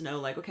wants to know,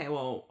 like, okay,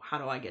 well, how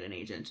do I get an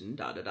agent and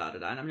da da da da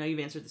da. And I know you've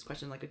answered this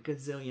question like a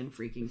gazillion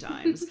freaking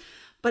times,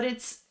 but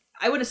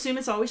I would assume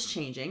it's always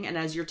changing. And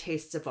as your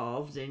tastes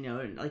evolved, you know,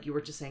 and like you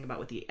were just saying about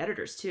with the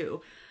editors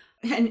too.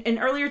 And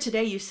earlier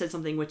today you said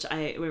something which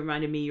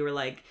reminded me, you were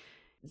like,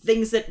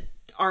 things that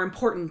are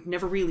important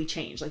never really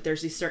change. Like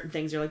there's these certain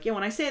things you're like, yeah,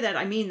 when I say that,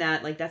 I mean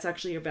that. Like that's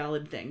actually a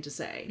valid thing to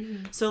say.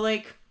 So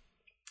like,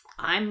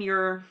 I'm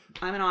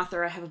an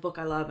author, I have a book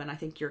I love, and I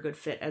think you're a good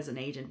fit as an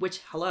agent, which,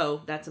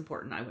 hello, that's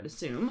important, I would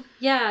assume.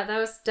 Yeah, that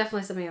was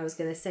definitely something I was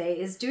going to say,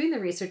 is doing the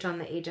research on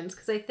the agents,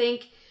 because I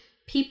think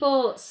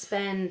people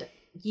spend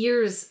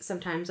years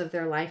sometimes of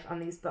their life on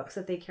these books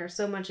that they care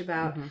so much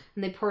about, and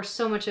they pour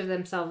so much of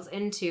themselves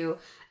into,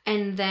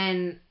 and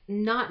then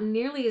not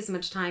nearly as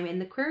much time in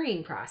the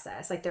querying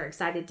process. Like they're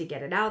excited to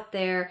get it out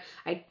there.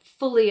 I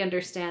fully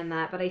understand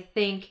that, but I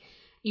think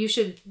you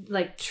should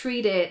like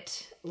treat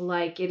it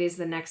like it is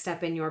the next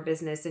step in your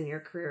business and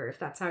your career, if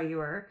that's how you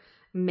are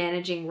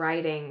managing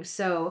writing.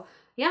 So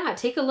yeah,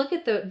 take a look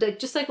at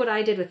just like what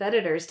I did with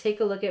editors, take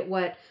a look at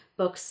what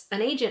books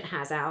an agent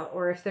has out,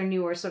 or if they're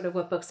newer, sort of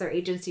what books their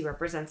agency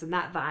represents and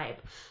that vibe,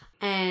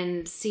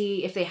 and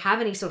see if they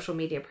have any social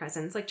media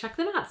presence. Like check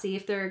them out, see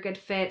if they're a good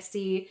fit,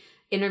 see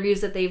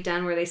interviews that they've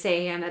done where they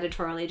say, hey, I'm an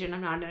editorial agent,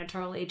 I'm not an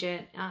editorial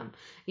agent,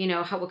 you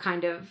know, what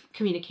kind of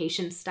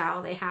communication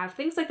style they have,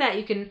 things like that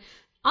you can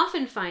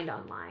often find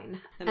online.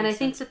 And I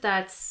think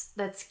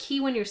that's key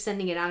when you're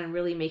sending it out and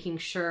really making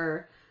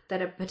sure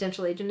that a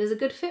potential agent is a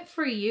good fit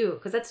for you,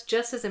 because that's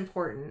just as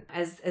important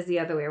as the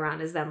other way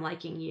around, as them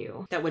liking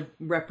you. That would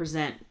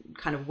represent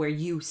kind of where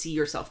you see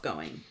yourself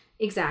going.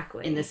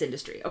 Exactly. In this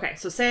industry. Okay,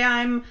 so say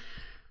I'm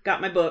got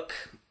my book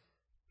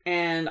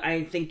and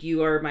I think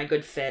you are my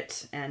good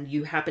fit and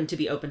you happen to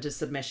be open to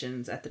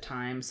submissions at the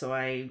time, so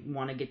I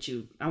want to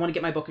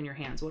get my book in your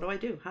hands. What do I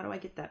do? How do I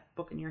get that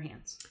book in your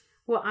hands?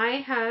 Well, I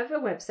have a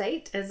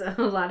website, as a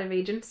lot of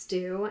agents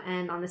do,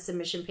 and on the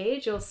submission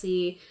page, you'll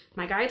see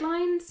my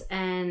guidelines,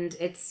 and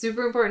it's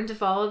super important to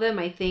follow them.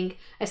 I think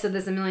I said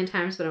this a million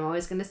times, but I'm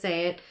always going to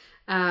say it.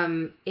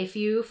 If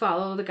you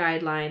follow the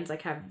guidelines,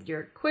 like have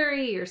your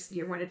query,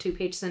 your 1 to 2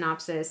 page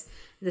synopsis,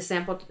 the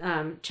sample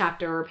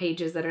chapter or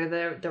pages that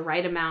are the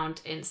right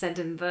amount and sent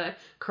in the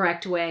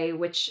correct way,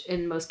 which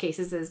in most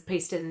cases is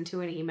pasted into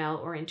an email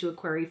or into a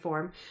query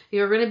form,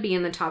 you're going to be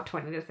in the top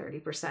 20 to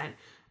 30%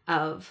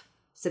 of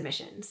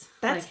submissions.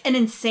 That's an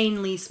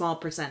insanely small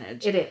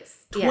percentage. It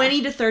is.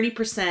 20 to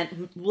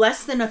 30%,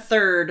 less than a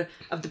third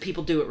of the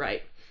people do it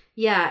right.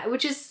 Yeah,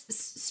 which is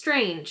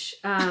strange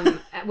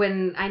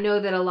when I know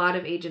that a lot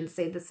of agents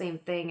say the same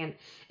thing, and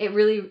it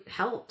really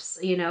helps.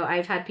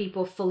 I've had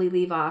people fully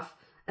leave off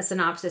a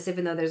synopsis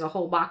even though there's a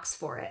whole box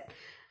for it.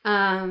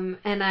 And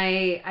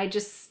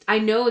I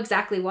know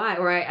exactly why,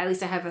 or at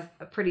least I have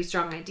a pretty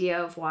strong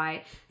idea of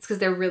why. It's because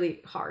they're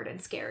really hard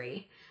and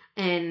scary.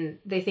 And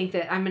they think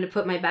that I'm going to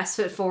put my best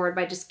foot forward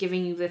by just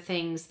giving you the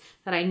things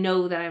that I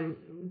know that I'm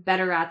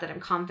better at, that I'm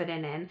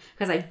confident in,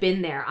 because I've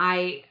been there.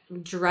 I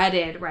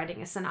dreaded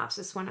writing a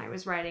synopsis when I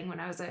was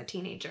a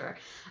teenager.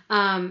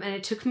 And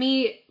it took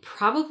me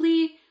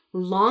probably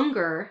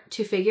longer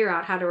to figure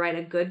out how to write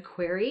a good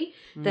query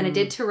than it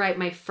did to write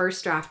my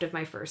first draft of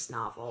my first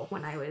novel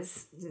when I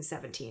was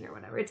 17 or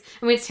whatever.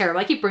 It's terrible.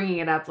 I keep bringing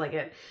it up but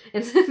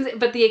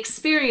the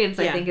experience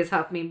I think has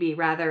helped me be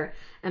rather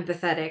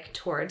empathetic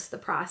towards the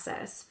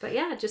process. But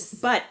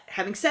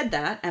having said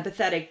that,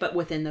 empathetic, but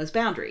within those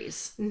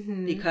boundaries.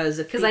 Mm-hmm. Because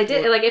I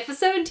did, if a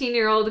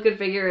 17-year-old could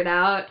figure it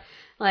out,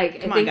 I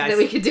think that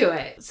we could do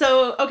it.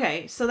 So,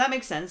 okay. So that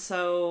makes sense.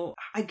 So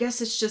I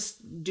guess it's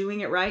just doing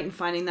it right and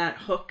finding that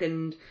hook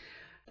and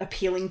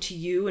appealing to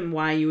you and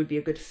why you would be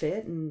a good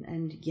fit.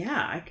 And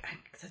yeah,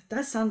 that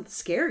does sound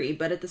scary,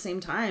 but at the same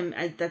time,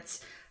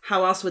 that's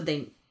how else would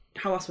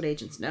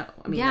agents know?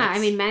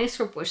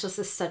 Manuscript Wishlist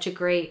is such a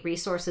great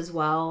resource as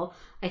well.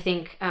 I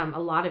think a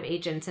lot of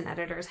agents and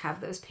editors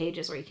have those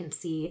pages where you can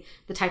see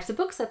the types of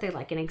books that they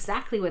like and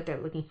exactly what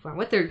they're looking for and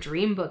what their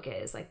dream book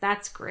is.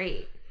 That's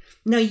great.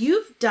 Now,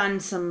 you've done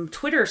some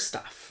Twitter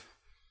stuff,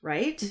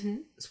 right? Mm-hmm.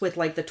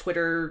 With the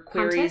Twitter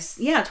queries. Contests?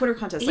 Yeah, Twitter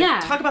contests.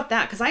 Talk about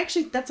that,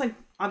 because that's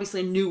obviously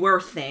a newer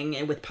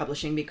thing with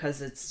publishing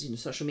because it's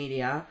social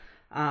media.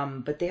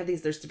 But they have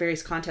there's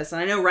various contests,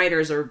 and I know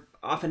writers are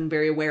often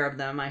very aware of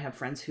them. I have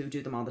friends who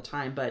do them all the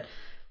time, but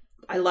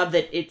I love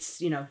that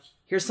it's,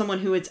 here's someone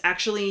who it's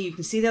actually, you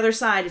can see the other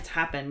side. It's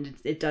happened.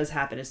 It does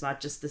happen. It's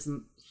not just this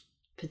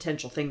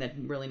potential thing that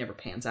really never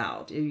pans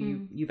out.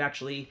 You've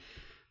actually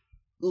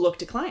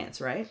looked at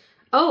clients, right?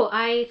 Oh,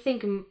 I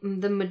think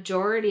the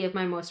majority of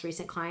my most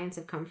recent clients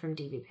have come from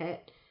DB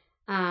Pitt.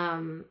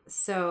 And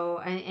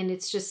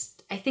it's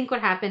just, I think what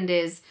happened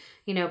is,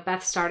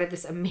 Beth started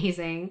this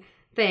amazing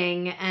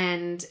thing,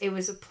 and it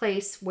was a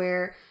place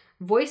where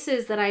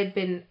voices that I'd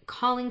been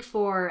calling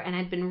for and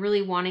I'd been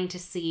really wanting to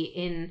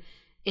see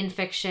in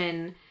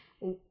fiction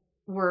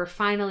were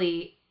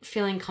finally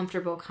feeling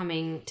comfortable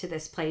coming to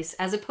this place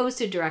as opposed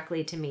to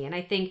directly to me. And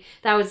I think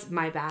that was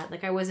my bad.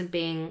 I wasn't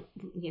being,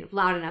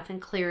 loud enough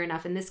and clear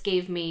enough. And this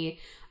gave me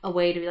a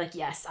way to be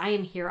yes, I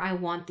am here. I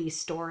want these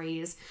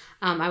stories.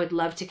 I would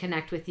love to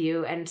connect with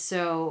you. And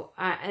so,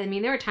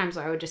 there were times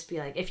where I would just be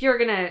if you're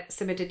going to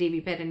submit to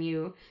DB Pitt, and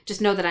you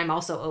just know that I'm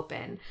also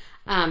open.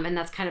 And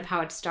that's kind of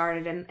how it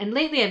started. And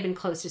lately I've been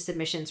close to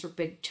submissions for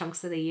big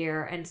chunks of the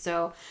year. And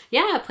so,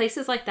 yeah,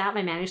 places like that,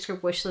 my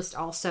Manuscript Wishlist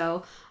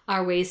also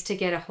are ways to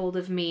get a hold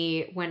of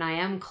me when I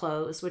am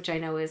closed, which I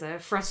know is a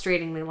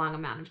frustratingly long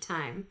amount of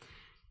time.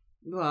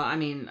 Well,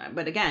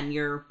 but again,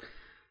 you're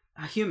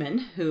a human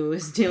who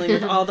is dealing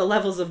with all the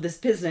levels of this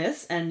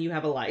business, and you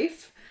have a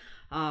life.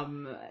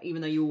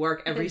 Even though you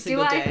work every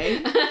single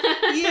day.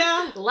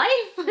 Yeah. Life.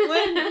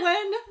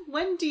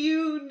 When do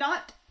you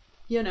not,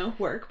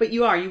 work? But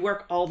you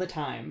work all the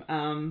time.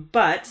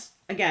 But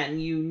again,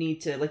 you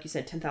need to, like you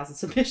said, 10,000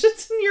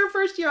 submissions in your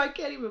first year. I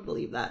can't even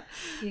believe that.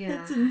 Yeah.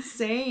 That's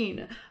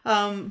insane.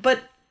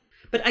 But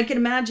I can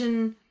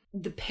imagine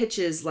the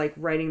pitches,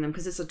 writing them,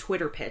 because it's a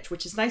Twitter pitch,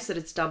 which is nice that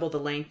it's double the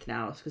length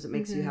now, because it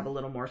makes you have a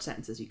little more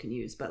sentences you can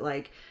use. But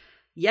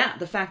yeah,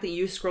 the fact that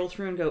you scroll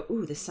through and go,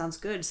 ooh, this sounds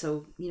good.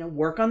 So,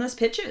 work on those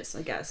pitches,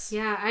 I guess.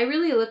 Yeah, I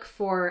really look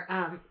for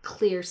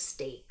clear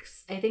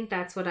stakes. I think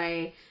that's what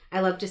I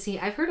love to see.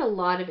 I've heard a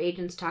lot of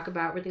agents talk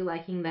about really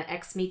liking the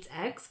X meets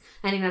X.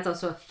 I think that's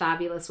also a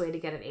fabulous way to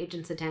get an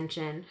agent's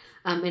attention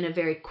in a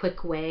very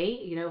quick way,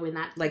 in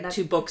that...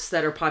 two books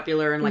that are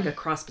popular and a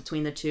cross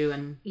between the two.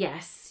 And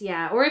yes,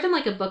 yeah. Or even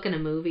a book and a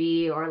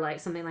movie or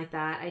something like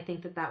that. I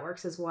think that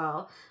works as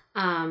well.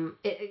 I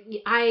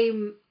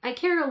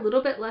care a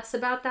little bit less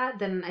about that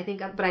than I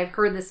think, but I've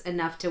heard this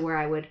enough to where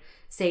I would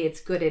say it's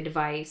good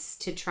advice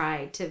to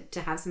try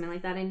to have something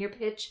like that in your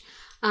pitch.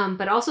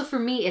 But also for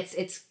me,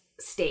 it's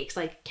stakes,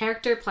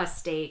 character plus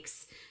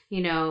stakes,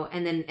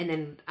 and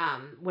then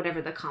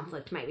whatever the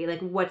conflict might be,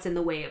 what's in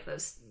the way of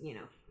those,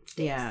 stakes.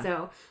 Yeah.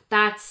 So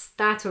that's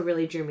what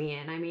really drew me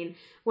in.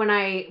 When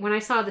I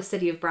saw the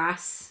City of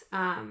Brass,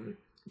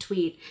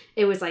 tweet,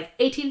 it was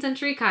 18th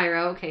century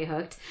Cairo, okay,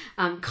 hooked,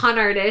 con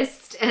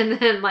artist, and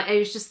then it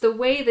was just the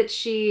way that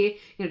she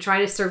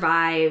tried to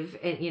survive,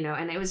 and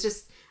and it was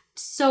just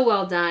so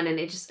well done, and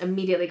it just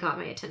immediately caught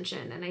my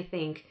attention. And I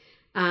think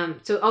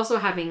so also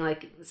having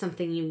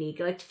something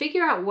unique,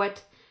 figure out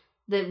what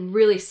the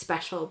really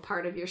special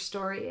part of your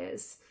story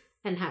is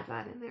and have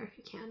that in there if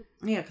you can.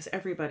 Yeah, because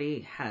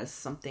everybody has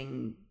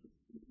something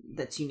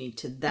that's unique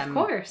to them,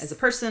 of course, as a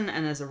person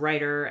and as a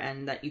writer,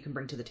 and that you can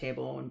bring to the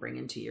table and bring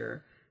into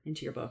your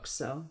books.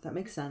 So that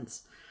makes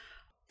sense.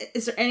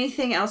 Is there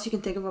anything else you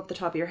can think of off the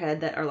top of your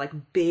head that are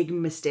big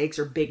mistakes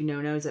or big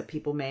no-nos that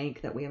people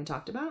make that we haven't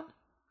talked about?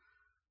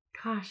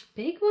 Gosh,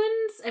 big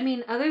ones? I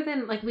mean, other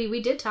than, like,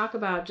 we did talk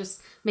about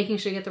just making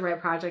sure you get the right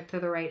project to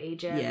the right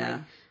agent. Yeah.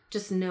 Like,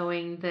 just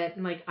knowing that,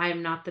 like,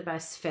 I'm not the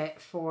best fit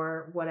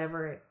for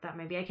whatever that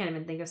may be. I can't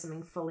even think of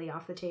something fully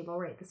off the table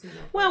right this minute.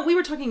 Well, we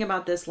were talking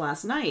about this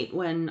last night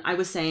when I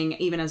was saying,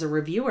 even as a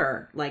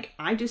reviewer, like,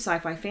 I do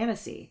sci-fi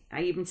fantasy.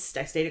 I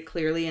stated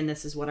clearly, and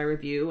this is what I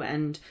review,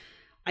 and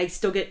I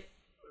still get,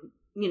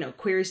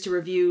 queries to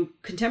review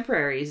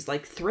contemporaries,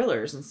 like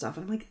thrillers and stuff.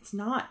 And I'm like, it's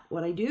not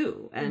what I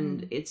do.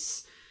 And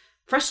it's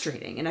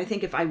frustrating. And I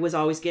think if I was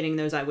always getting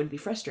those, I would be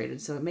frustrated.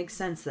 So it makes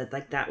sense that,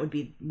 like, that would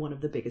be one of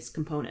the biggest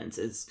components,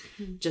 is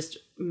just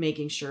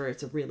making sure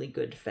it's a really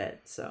good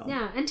fit. So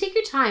yeah, and take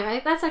your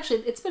time. That's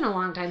actually, it's been a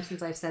long time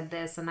since I've said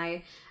this, and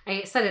I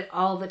said it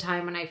all the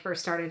time when I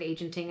first started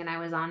agenting, and I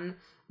was on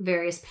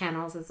various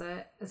panels as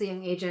a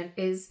young agent,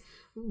 is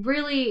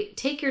really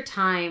take your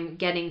time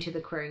getting to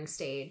the querying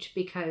stage,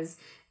 because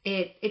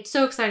it's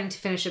so exciting to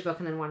finish a book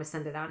and then want to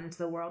send it out into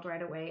the world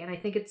right away. And I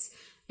think it's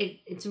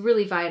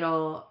really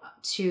vital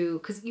to,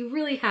 because you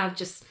really have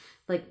just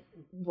like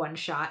one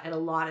shot at a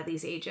lot of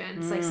these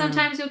agents. Like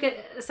sometimes you'll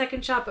get a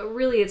second shot, but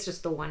really it's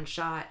just the one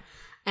shot.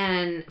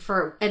 And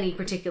for any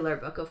particular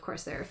book, of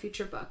course, there are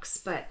future books,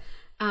 but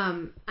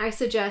I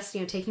suggest,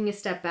 taking a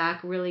step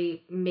back,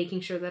 really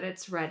making sure that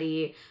it's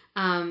ready,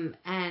 and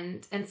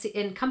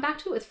come back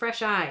to it with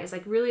fresh eyes.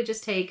 Like, really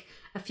just take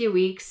a few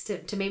weeks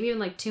to maybe even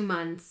like 2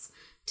 months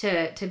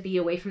to be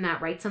away from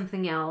that, write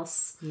something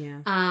else.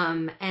 Yeah.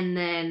 And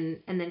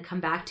then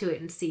come back to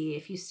it and see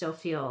if you still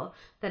feel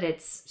that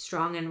it's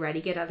strong and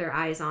ready, get other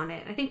eyes on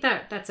it. I think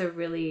that's a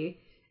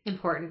really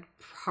important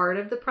part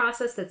of the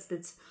process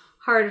that's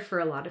hard for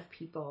a lot of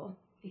people,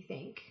 I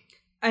think.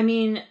 I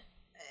mean,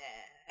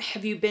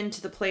 have you been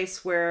to the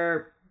place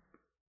where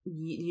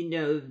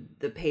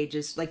the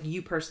pages, like,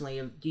 you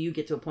personally, do you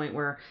get to a point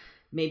where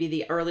maybe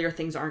the earlier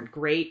things aren't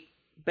great,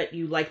 but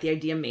you like the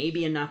idea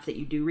maybe enough that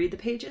you do read the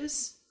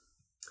pages?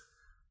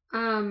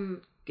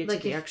 Get to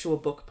the actual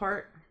book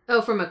part?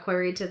 Oh, from a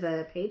query to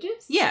the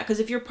pages? Yeah, because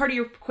if your part of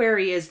your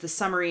query is the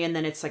summary and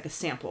then it's like a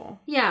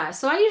sample. Yeah,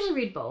 so I usually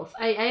read both.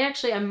 I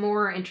actually am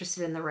more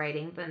interested in the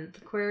writing than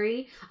the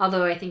query,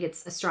 although I think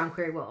it's a strong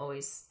query will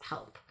always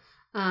help.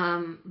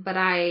 But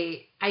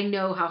I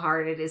know how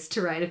hard it is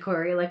to write a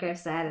query, like I've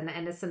said,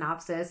 and a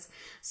synopsis.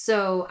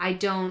 So I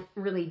don't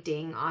really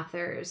ding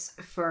authors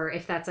for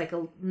if that's like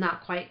a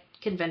not quite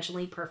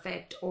conventionally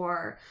perfect,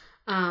 or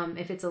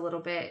if it's a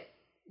little bit,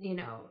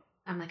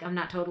 I'm like, I'm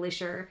not totally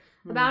sure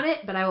about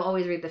it, but I will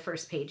always read the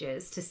first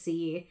pages to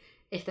see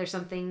if there's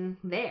something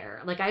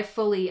there. Like, I've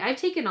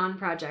taken on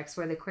projects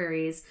where the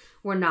queries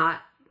were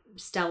not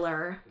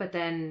stellar, but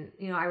then,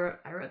 I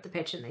wrote the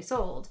pitch and they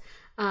sold.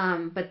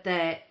 But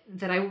that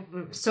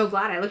I'm so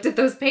glad I looked at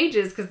those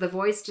pages, because the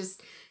voice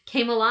just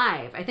came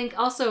alive. I think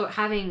also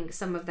having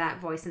some of that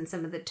voice and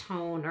some of the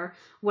tone, or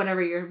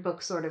whatever your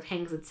book sort of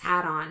hangs its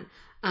hat on,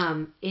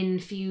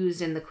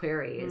 infused in the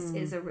query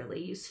is a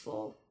really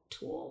useful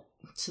tool.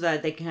 So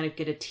that they can kind of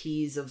get a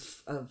tease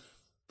of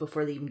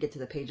before they even get to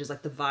the pages,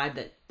 like the vibe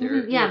that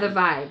they're... the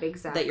vibe,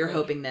 exactly. That you're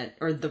hoping that,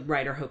 or the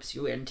writer hopes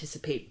you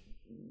anticipate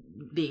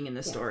being in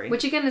the story.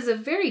 Which, again, is a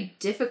very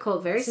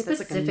difficult, very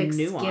specific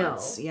skill.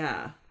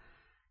 Yeah.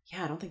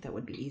 Yeah, I don't think that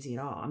would be easy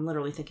at all. I'm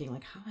literally thinking,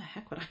 like, how the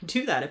heck would I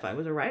do that if I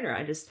was a writer?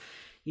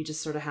 You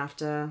just sort of have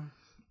to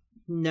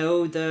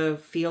know the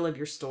feel of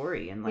your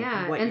story, and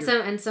like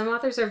some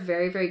authors are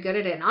very, very good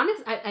at it. And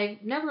I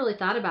never really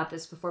thought about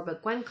this before,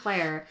 but Gwen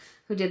Clare,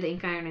 who did the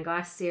Ink, Iron, and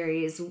Glass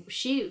series,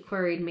 she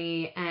queried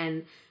me,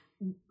 and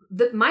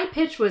my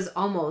pitch was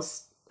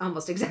almost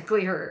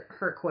exactly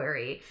her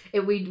query.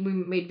 We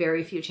made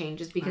very few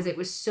changes because it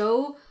was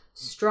so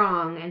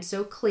strong and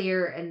so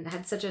clear and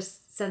had such a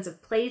sense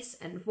of place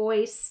and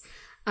voice.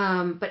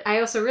 But I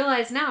also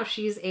realize now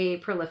she's a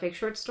prolific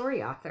short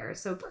story author,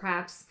 so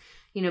perhaps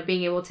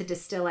being able to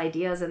distill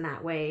ideas in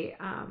that way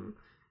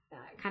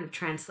kind of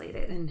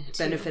translated and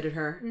benefited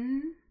her. Mm-hmm.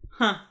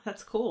 Huh,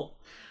 that's cool.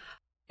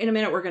 In a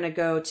minute, we're going to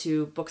go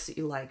to books that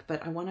you like,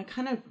 but I want to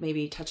kind of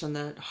maybe touch on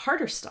the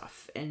harder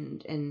stuff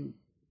and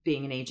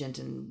being an agent,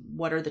 and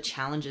what are the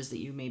challenges that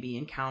you maybe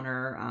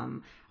encounter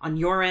on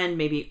your end,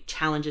 maybe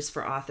challenges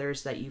for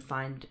authors that you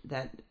find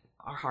that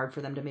are hard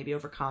for them to maybe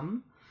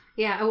overcome?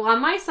 Yeah, well,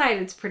 on my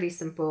side, it's pretty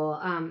simple,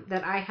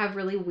 that I have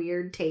really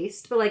weird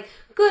taste, but like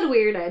good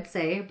weird, I'd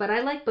say. But I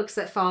like books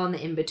that fall in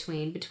the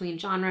in-between, between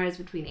genres,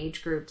 between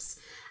age groups.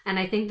 And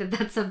I think that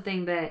that's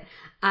something that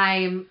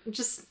I'm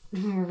just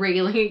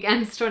railing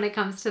against when it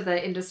comes to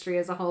the industry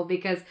as a whole,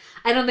 because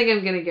I don't think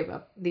I'm going to give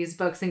up these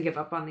books and give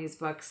up on these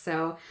books.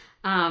 So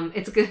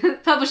it's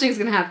good. Publishing's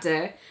going to have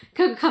to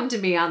come to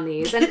me on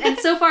these. And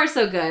so far,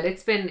 so good.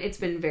 It's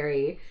been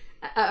very...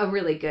 a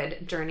really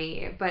good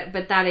journey, but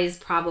that is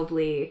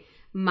probably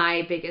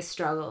my biggest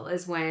struggle,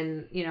 is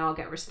when I'll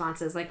get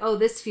responses like, oh,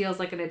 this feels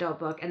like an adult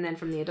book, and then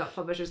from the adult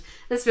publishers,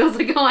 this feels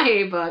like a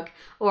YA book,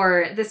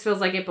 or this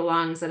feels like it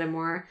belongs at a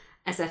more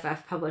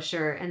SFF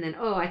publisher, and then,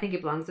 oh, I think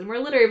it belongs in more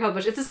literary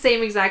publisher. It's the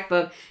same exact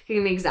book,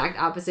 getting the exact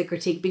opposite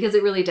critique, because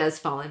it really does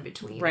fall in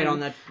between. Right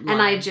on that line.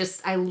 And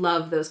I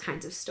love those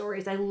kinds of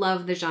stories. I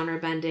love the genre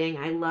bending.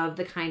 I love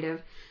the kind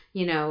of,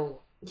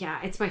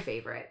 it's my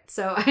favorite.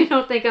 So I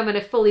don't think I'm going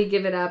to fully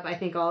give it up. I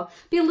think I'll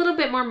be a little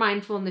bit more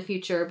mindful in the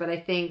future, but I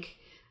think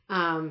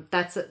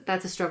that's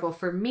a struggle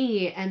for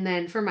me. And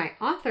then for my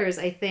authors,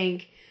 I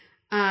think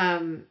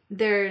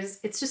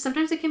it's just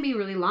sometimes it can be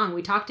really long.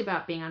 We talked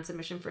about being on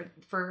submission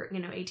for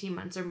 18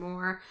 months or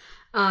more,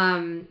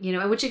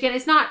 which again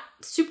is not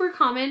super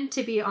common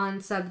to be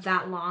on sub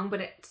that long, but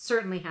it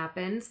certainly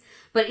happens.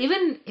 But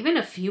even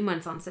a few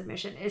months on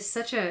submission is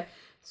such a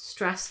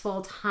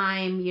stressful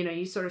time.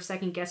 You sort of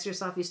second guess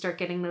yourself. You start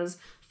getting those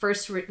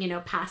first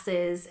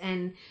passes,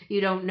 and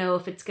you don't know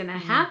if it's gonna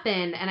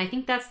happen. And I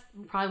think that's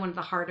probably one of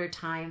the harder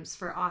times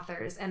for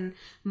authors. And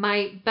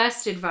my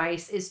best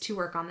advice is to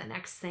work on the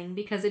next thing,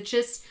 because it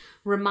just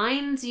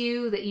reminds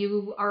you that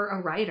you are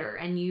a writer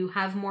and you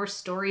have more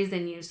stories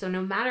in you. So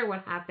no matter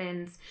what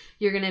happens,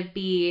 you're gonna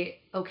be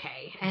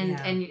okay.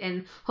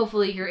 And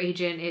hopefully your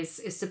agent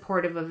is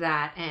supportive of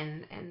that,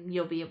 and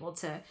you'll be able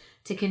to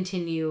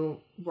continue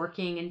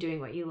working and doing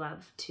what you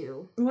love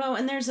too. Well,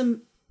 and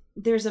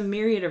there's a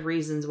myriad of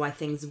reasons why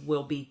things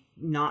will be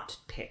not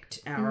picked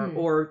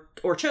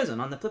or chosen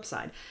on the flip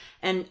side.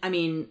 And I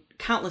mean,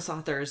 countless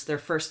authors, their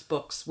first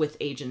books with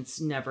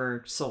agents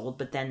never sold,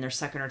 but then their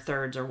second or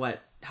thirds are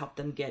what helped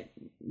them get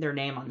their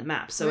name on the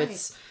map. So right.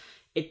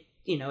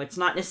 It's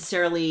not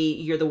necessarily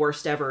you're the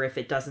worst ever if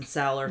it doesn't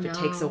sell or if it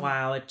takes a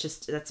while.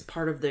 That's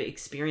part of the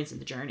experience of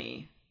the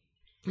journey.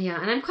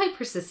 Yeah. And I'm quite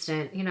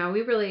persistent.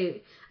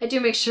 I do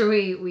make sure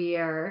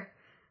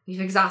we've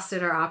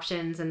exhausted our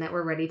options and that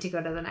we're ready to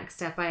go to the next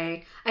step.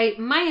 My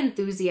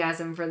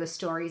enthusiasm for the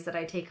stories that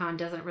I take on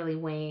doesn't really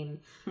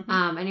wane. And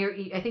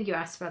I think you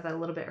asked about that a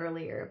little bit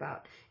earlier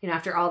about,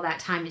 after all that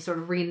time, it sort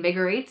of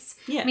reinvigorates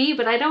me,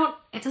 but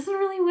it doesn't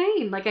really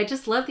wane. Like, I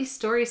just love these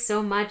stories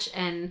so much,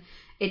 and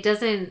it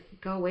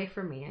doesn't go away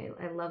from me.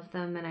 I love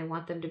them, and I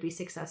want them to be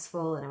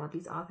successful, and I want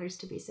these authors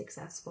to be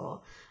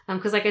successful.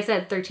 Because like I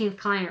said, 13th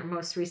Client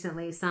most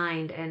recently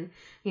signed, and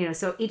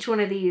so each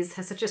one of these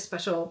has such a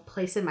special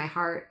place in my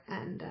heart,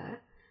 and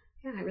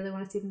I really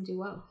want to see them do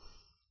well.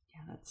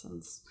 Yeah, that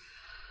sounds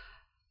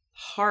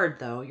hard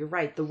though. You're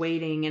right, the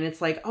waiting, and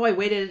it's like, oh, I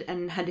waited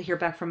and had to hear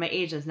back from my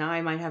agents. Now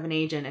I might have an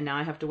agent, and now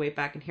I have to wait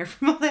back and hear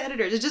from all the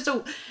editors. It's just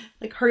a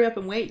hurry up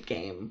and wait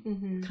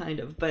game, kind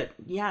of. But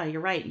yeah,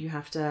 you're right. You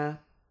have to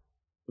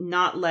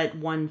not let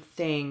one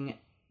thing,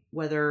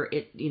 whether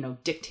it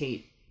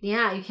dictate.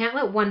 Yeah, you can't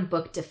let one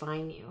book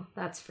define you.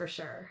 That's for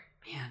sure.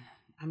 Man,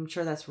 I'm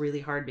sure that's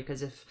really hard,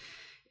 because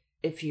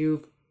if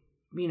you've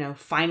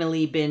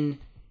finally been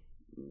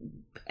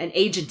an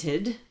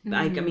agented,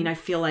 I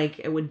feel like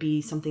it would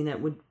be something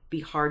that would be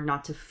hard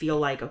not to feel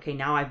like, okay,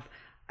 now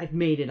I've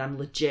made it, I'm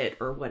legit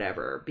or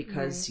whatever,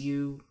 because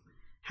you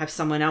have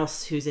someone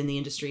else who's in the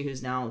industry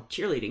who's now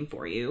cheerleading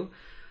for you.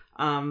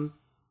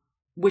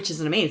 Which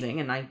is amazing,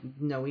 and I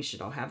know we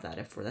should all have that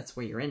if that's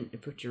where you're in,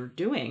 if what you're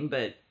doing.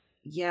 But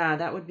yeah,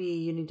 that would be,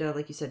 you need to,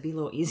 like you said, be a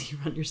little easier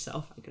on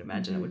yourself. I could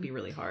imagine it would be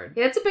really hard.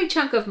 Yeah, it's a big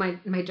chunk of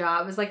my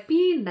job is like,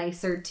 be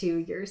nicer to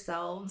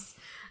yourselves,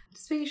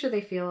 just making sure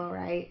they feel all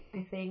right.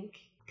 I think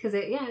because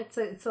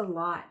it's a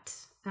lot,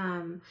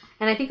 and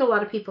I think a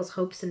lot of people's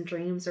hopes and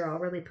dreams are all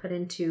really put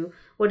into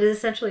what is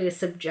essentially a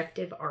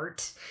subjective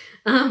art,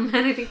 and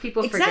I think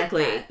people forget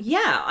that.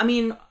 Yeah, I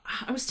mean,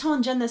 I was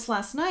telling Jen this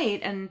last night,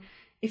 and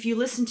if you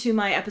listen to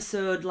my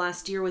episode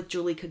last year with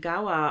Julie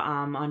Kagawa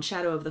on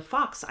Shadow of the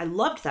Fox, I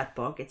loved that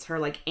book. It's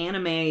her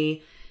anime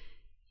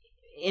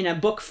in a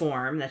book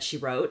form that she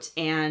wrote.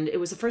 And it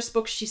was the first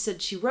book she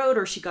said she wrote,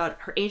 or she got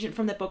her agent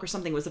from that book or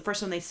something. It was the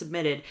first one they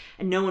submitted,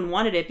 and no one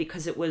wanted it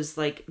because it was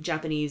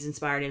Japanese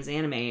inspired as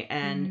anime.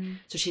 And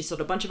so she sold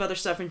a bunch of other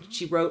stuff, and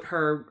she wrote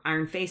her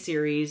Iron Fae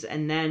series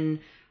and then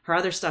her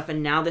other stuff.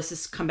 And now this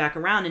has come back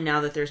around. And now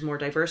that there's more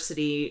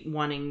diversity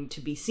wanting to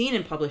be seen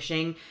in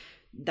publishing,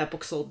 that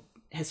book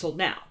has sold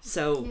now.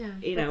 So,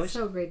 it's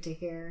so great to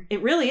hear.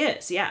 It really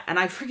is. Yeah. And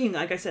I freaking,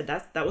 like I said,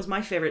 that was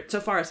my favorite.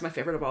 So far, it's my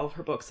favorite of all of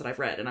her books that I've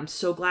read. And I'm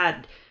so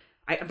glad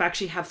I've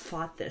actually have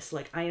thought this.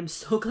 I am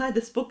so glad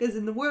this book is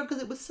in the world,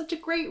 because it was such a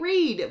great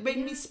read. It made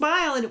me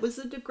smile, and it was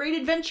a great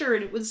adventure.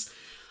 And it was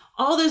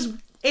all those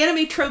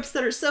anime tropes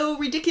that are so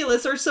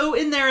ridiculous are so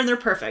in there, and they're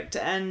perfect.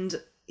 And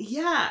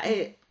yeah,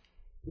 it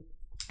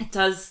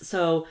does.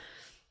 So,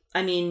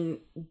 I mean,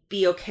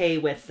 be okay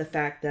with the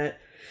fact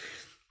that,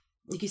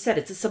 like you said,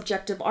 it's a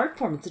subjective art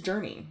form. It's a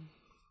journey.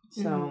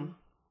 So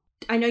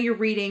I know you're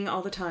reading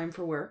all the time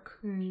for work.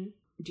 Do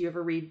you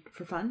ever read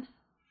for fun?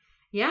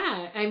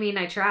 Yeah. I mean,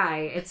 I try.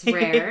 It's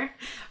rare.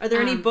 Are there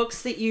any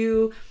books that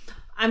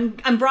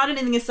I'm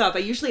broadening this up. I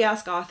usually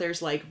ask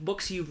authors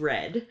books you've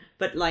read,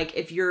 but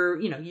if you're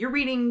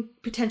reading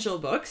potential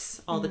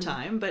books all the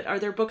time, but are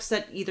there books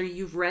that either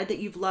you've read that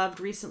you've loved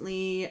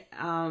recently,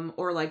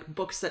 or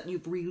books that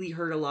you've really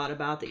heard a lot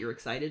about that you're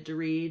excited to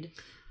read?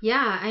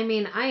 Yeah, I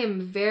mean, I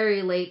am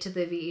very late to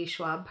the V.E.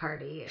 Schwab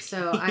party.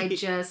 So I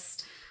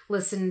just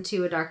listened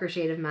to A Darker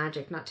Shade of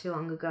Magic not too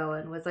long ago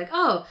and was like,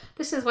 oh,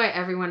 this is why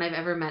everyone I've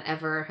ever met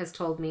ever has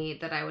told me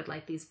that I would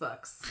like these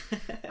books.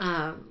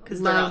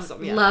 Because they're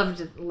awesome. Yeah.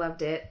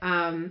 Loved it.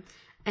 And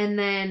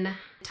then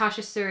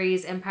Tasha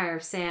Suri's Empire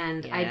of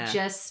Sand. Yeah. I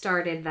just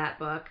started that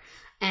book.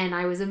 And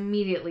I was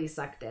immediately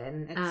sucked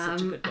in. It's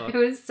such a good book. I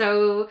was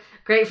so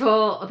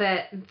grateful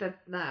that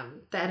the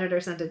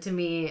editor sent it to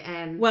me.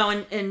 And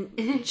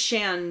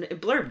Shan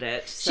blurbed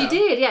it. So. She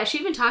did, yeah.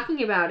 She'd been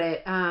talking about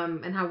it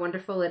and how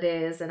wonderful it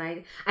is. And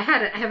I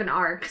have an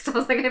arc, so I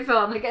was like, I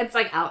felt like it's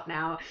like out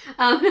now.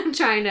 I'm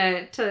trying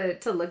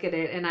to look at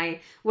it, and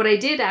what I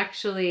did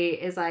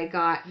actually is I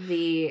got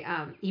the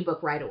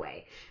ebook right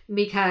away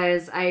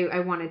because I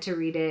wanted to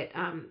read it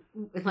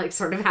like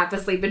sort of half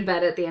asleep in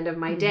bed at the end of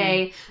my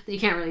day that you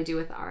can't really do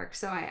with the arc.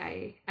 So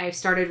I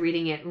started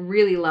reading it,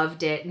 really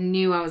loved it,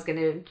 knew I was going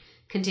to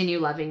continue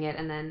loving it,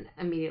 and then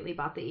immediately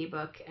bought the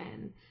ebook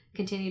and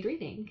continued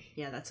reading.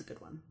 Yeah, that's a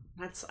good one.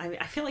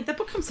 I feel like that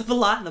book comes up a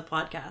lot in the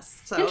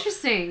podcast. So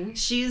interesting.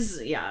 She's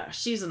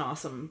an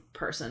awesome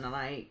person, and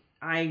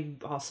I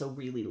also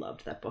really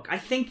loved that book. I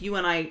think you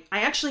and I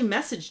actually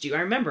messaged you.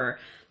 I remember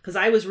because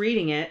I was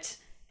reading it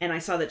and I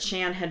saw that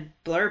Shan had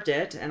blurbed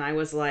it, and I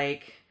was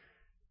like,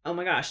 oh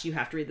my gosh, you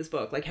have to read this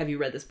book. Like, have you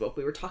read this book?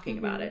 We were talking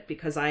about it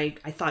because I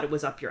thought it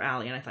was up your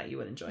alley and I thought you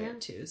would enjoy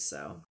it too.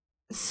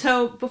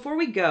 So before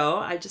we go,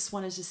 I just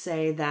wanted to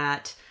say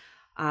that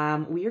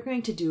we are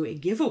going to do a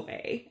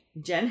giveaway.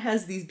 Jen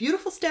has these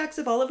beautiful stacks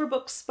of all of her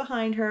books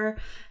behind her,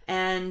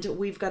 and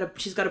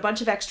she's got a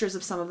bunch of extras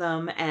of some of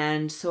them.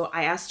 And so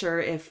I asked her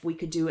if we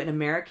could do an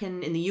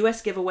American in the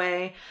US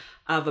giveaway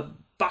of a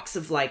box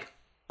of like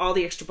all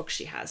the extra books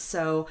she has.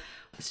 So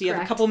you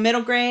have a couple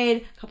middle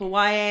grade, a couple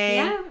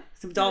YA,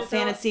 some adult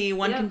fantasy,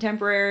 one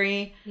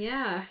contemporary.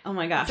 Yeah. Oh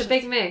my gosh. It's a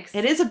big mix.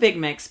 It is a big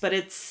mix, but I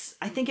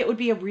think it would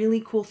be a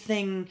really cool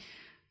thing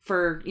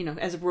for,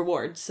 as a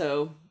reward.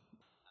 So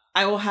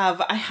I will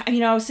have,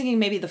 I was thinking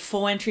maybe the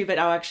full entry, but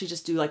I'll actually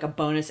just do like a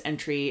bonus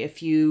entry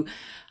if you,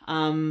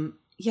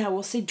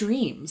 we'll say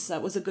dreams.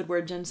 That was a good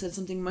word. Jen said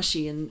something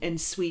mushy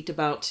and sweet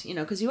about,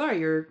 because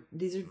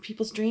these are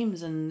people's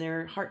dreams and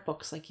they're heart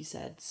books, like you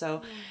said.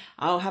 So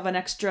I'll have an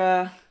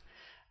extra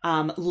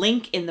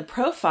link in the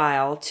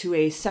profile to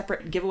a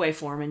separate giveaway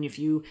form. And if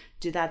you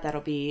do that,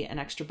 that'll be an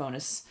extra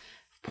bonus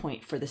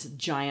point for this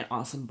giant,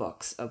 awesome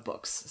box of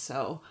books.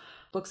 So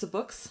books of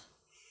books.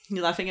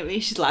 You're laughing at me?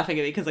 She's laughing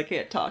at me because I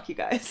can't talk, you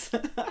guys.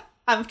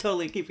 I'm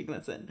totally keeping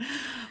this in.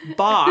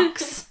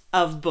 Box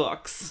of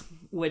books,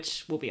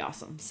 which will be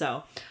awesome.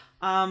 So,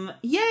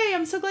 yay,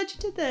 I'm so glad you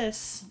did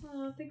this.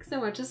 Oh, thanks so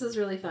much. This is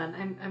really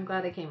fun. I'm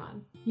glad I came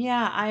on.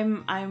 Yeah,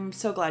 I'm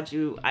so glad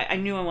I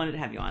knew I wanted to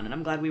have you on, and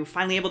I'm glad we were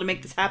finally able to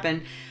make this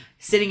happen.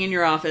 Sitting in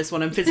your office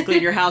when I'm physically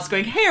in your house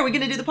going, hey, are we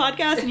going to do the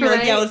podcast? And you're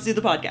like, yeah, let's do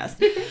the podcast.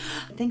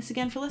 Thanks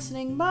again for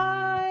listening.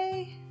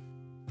 Bye.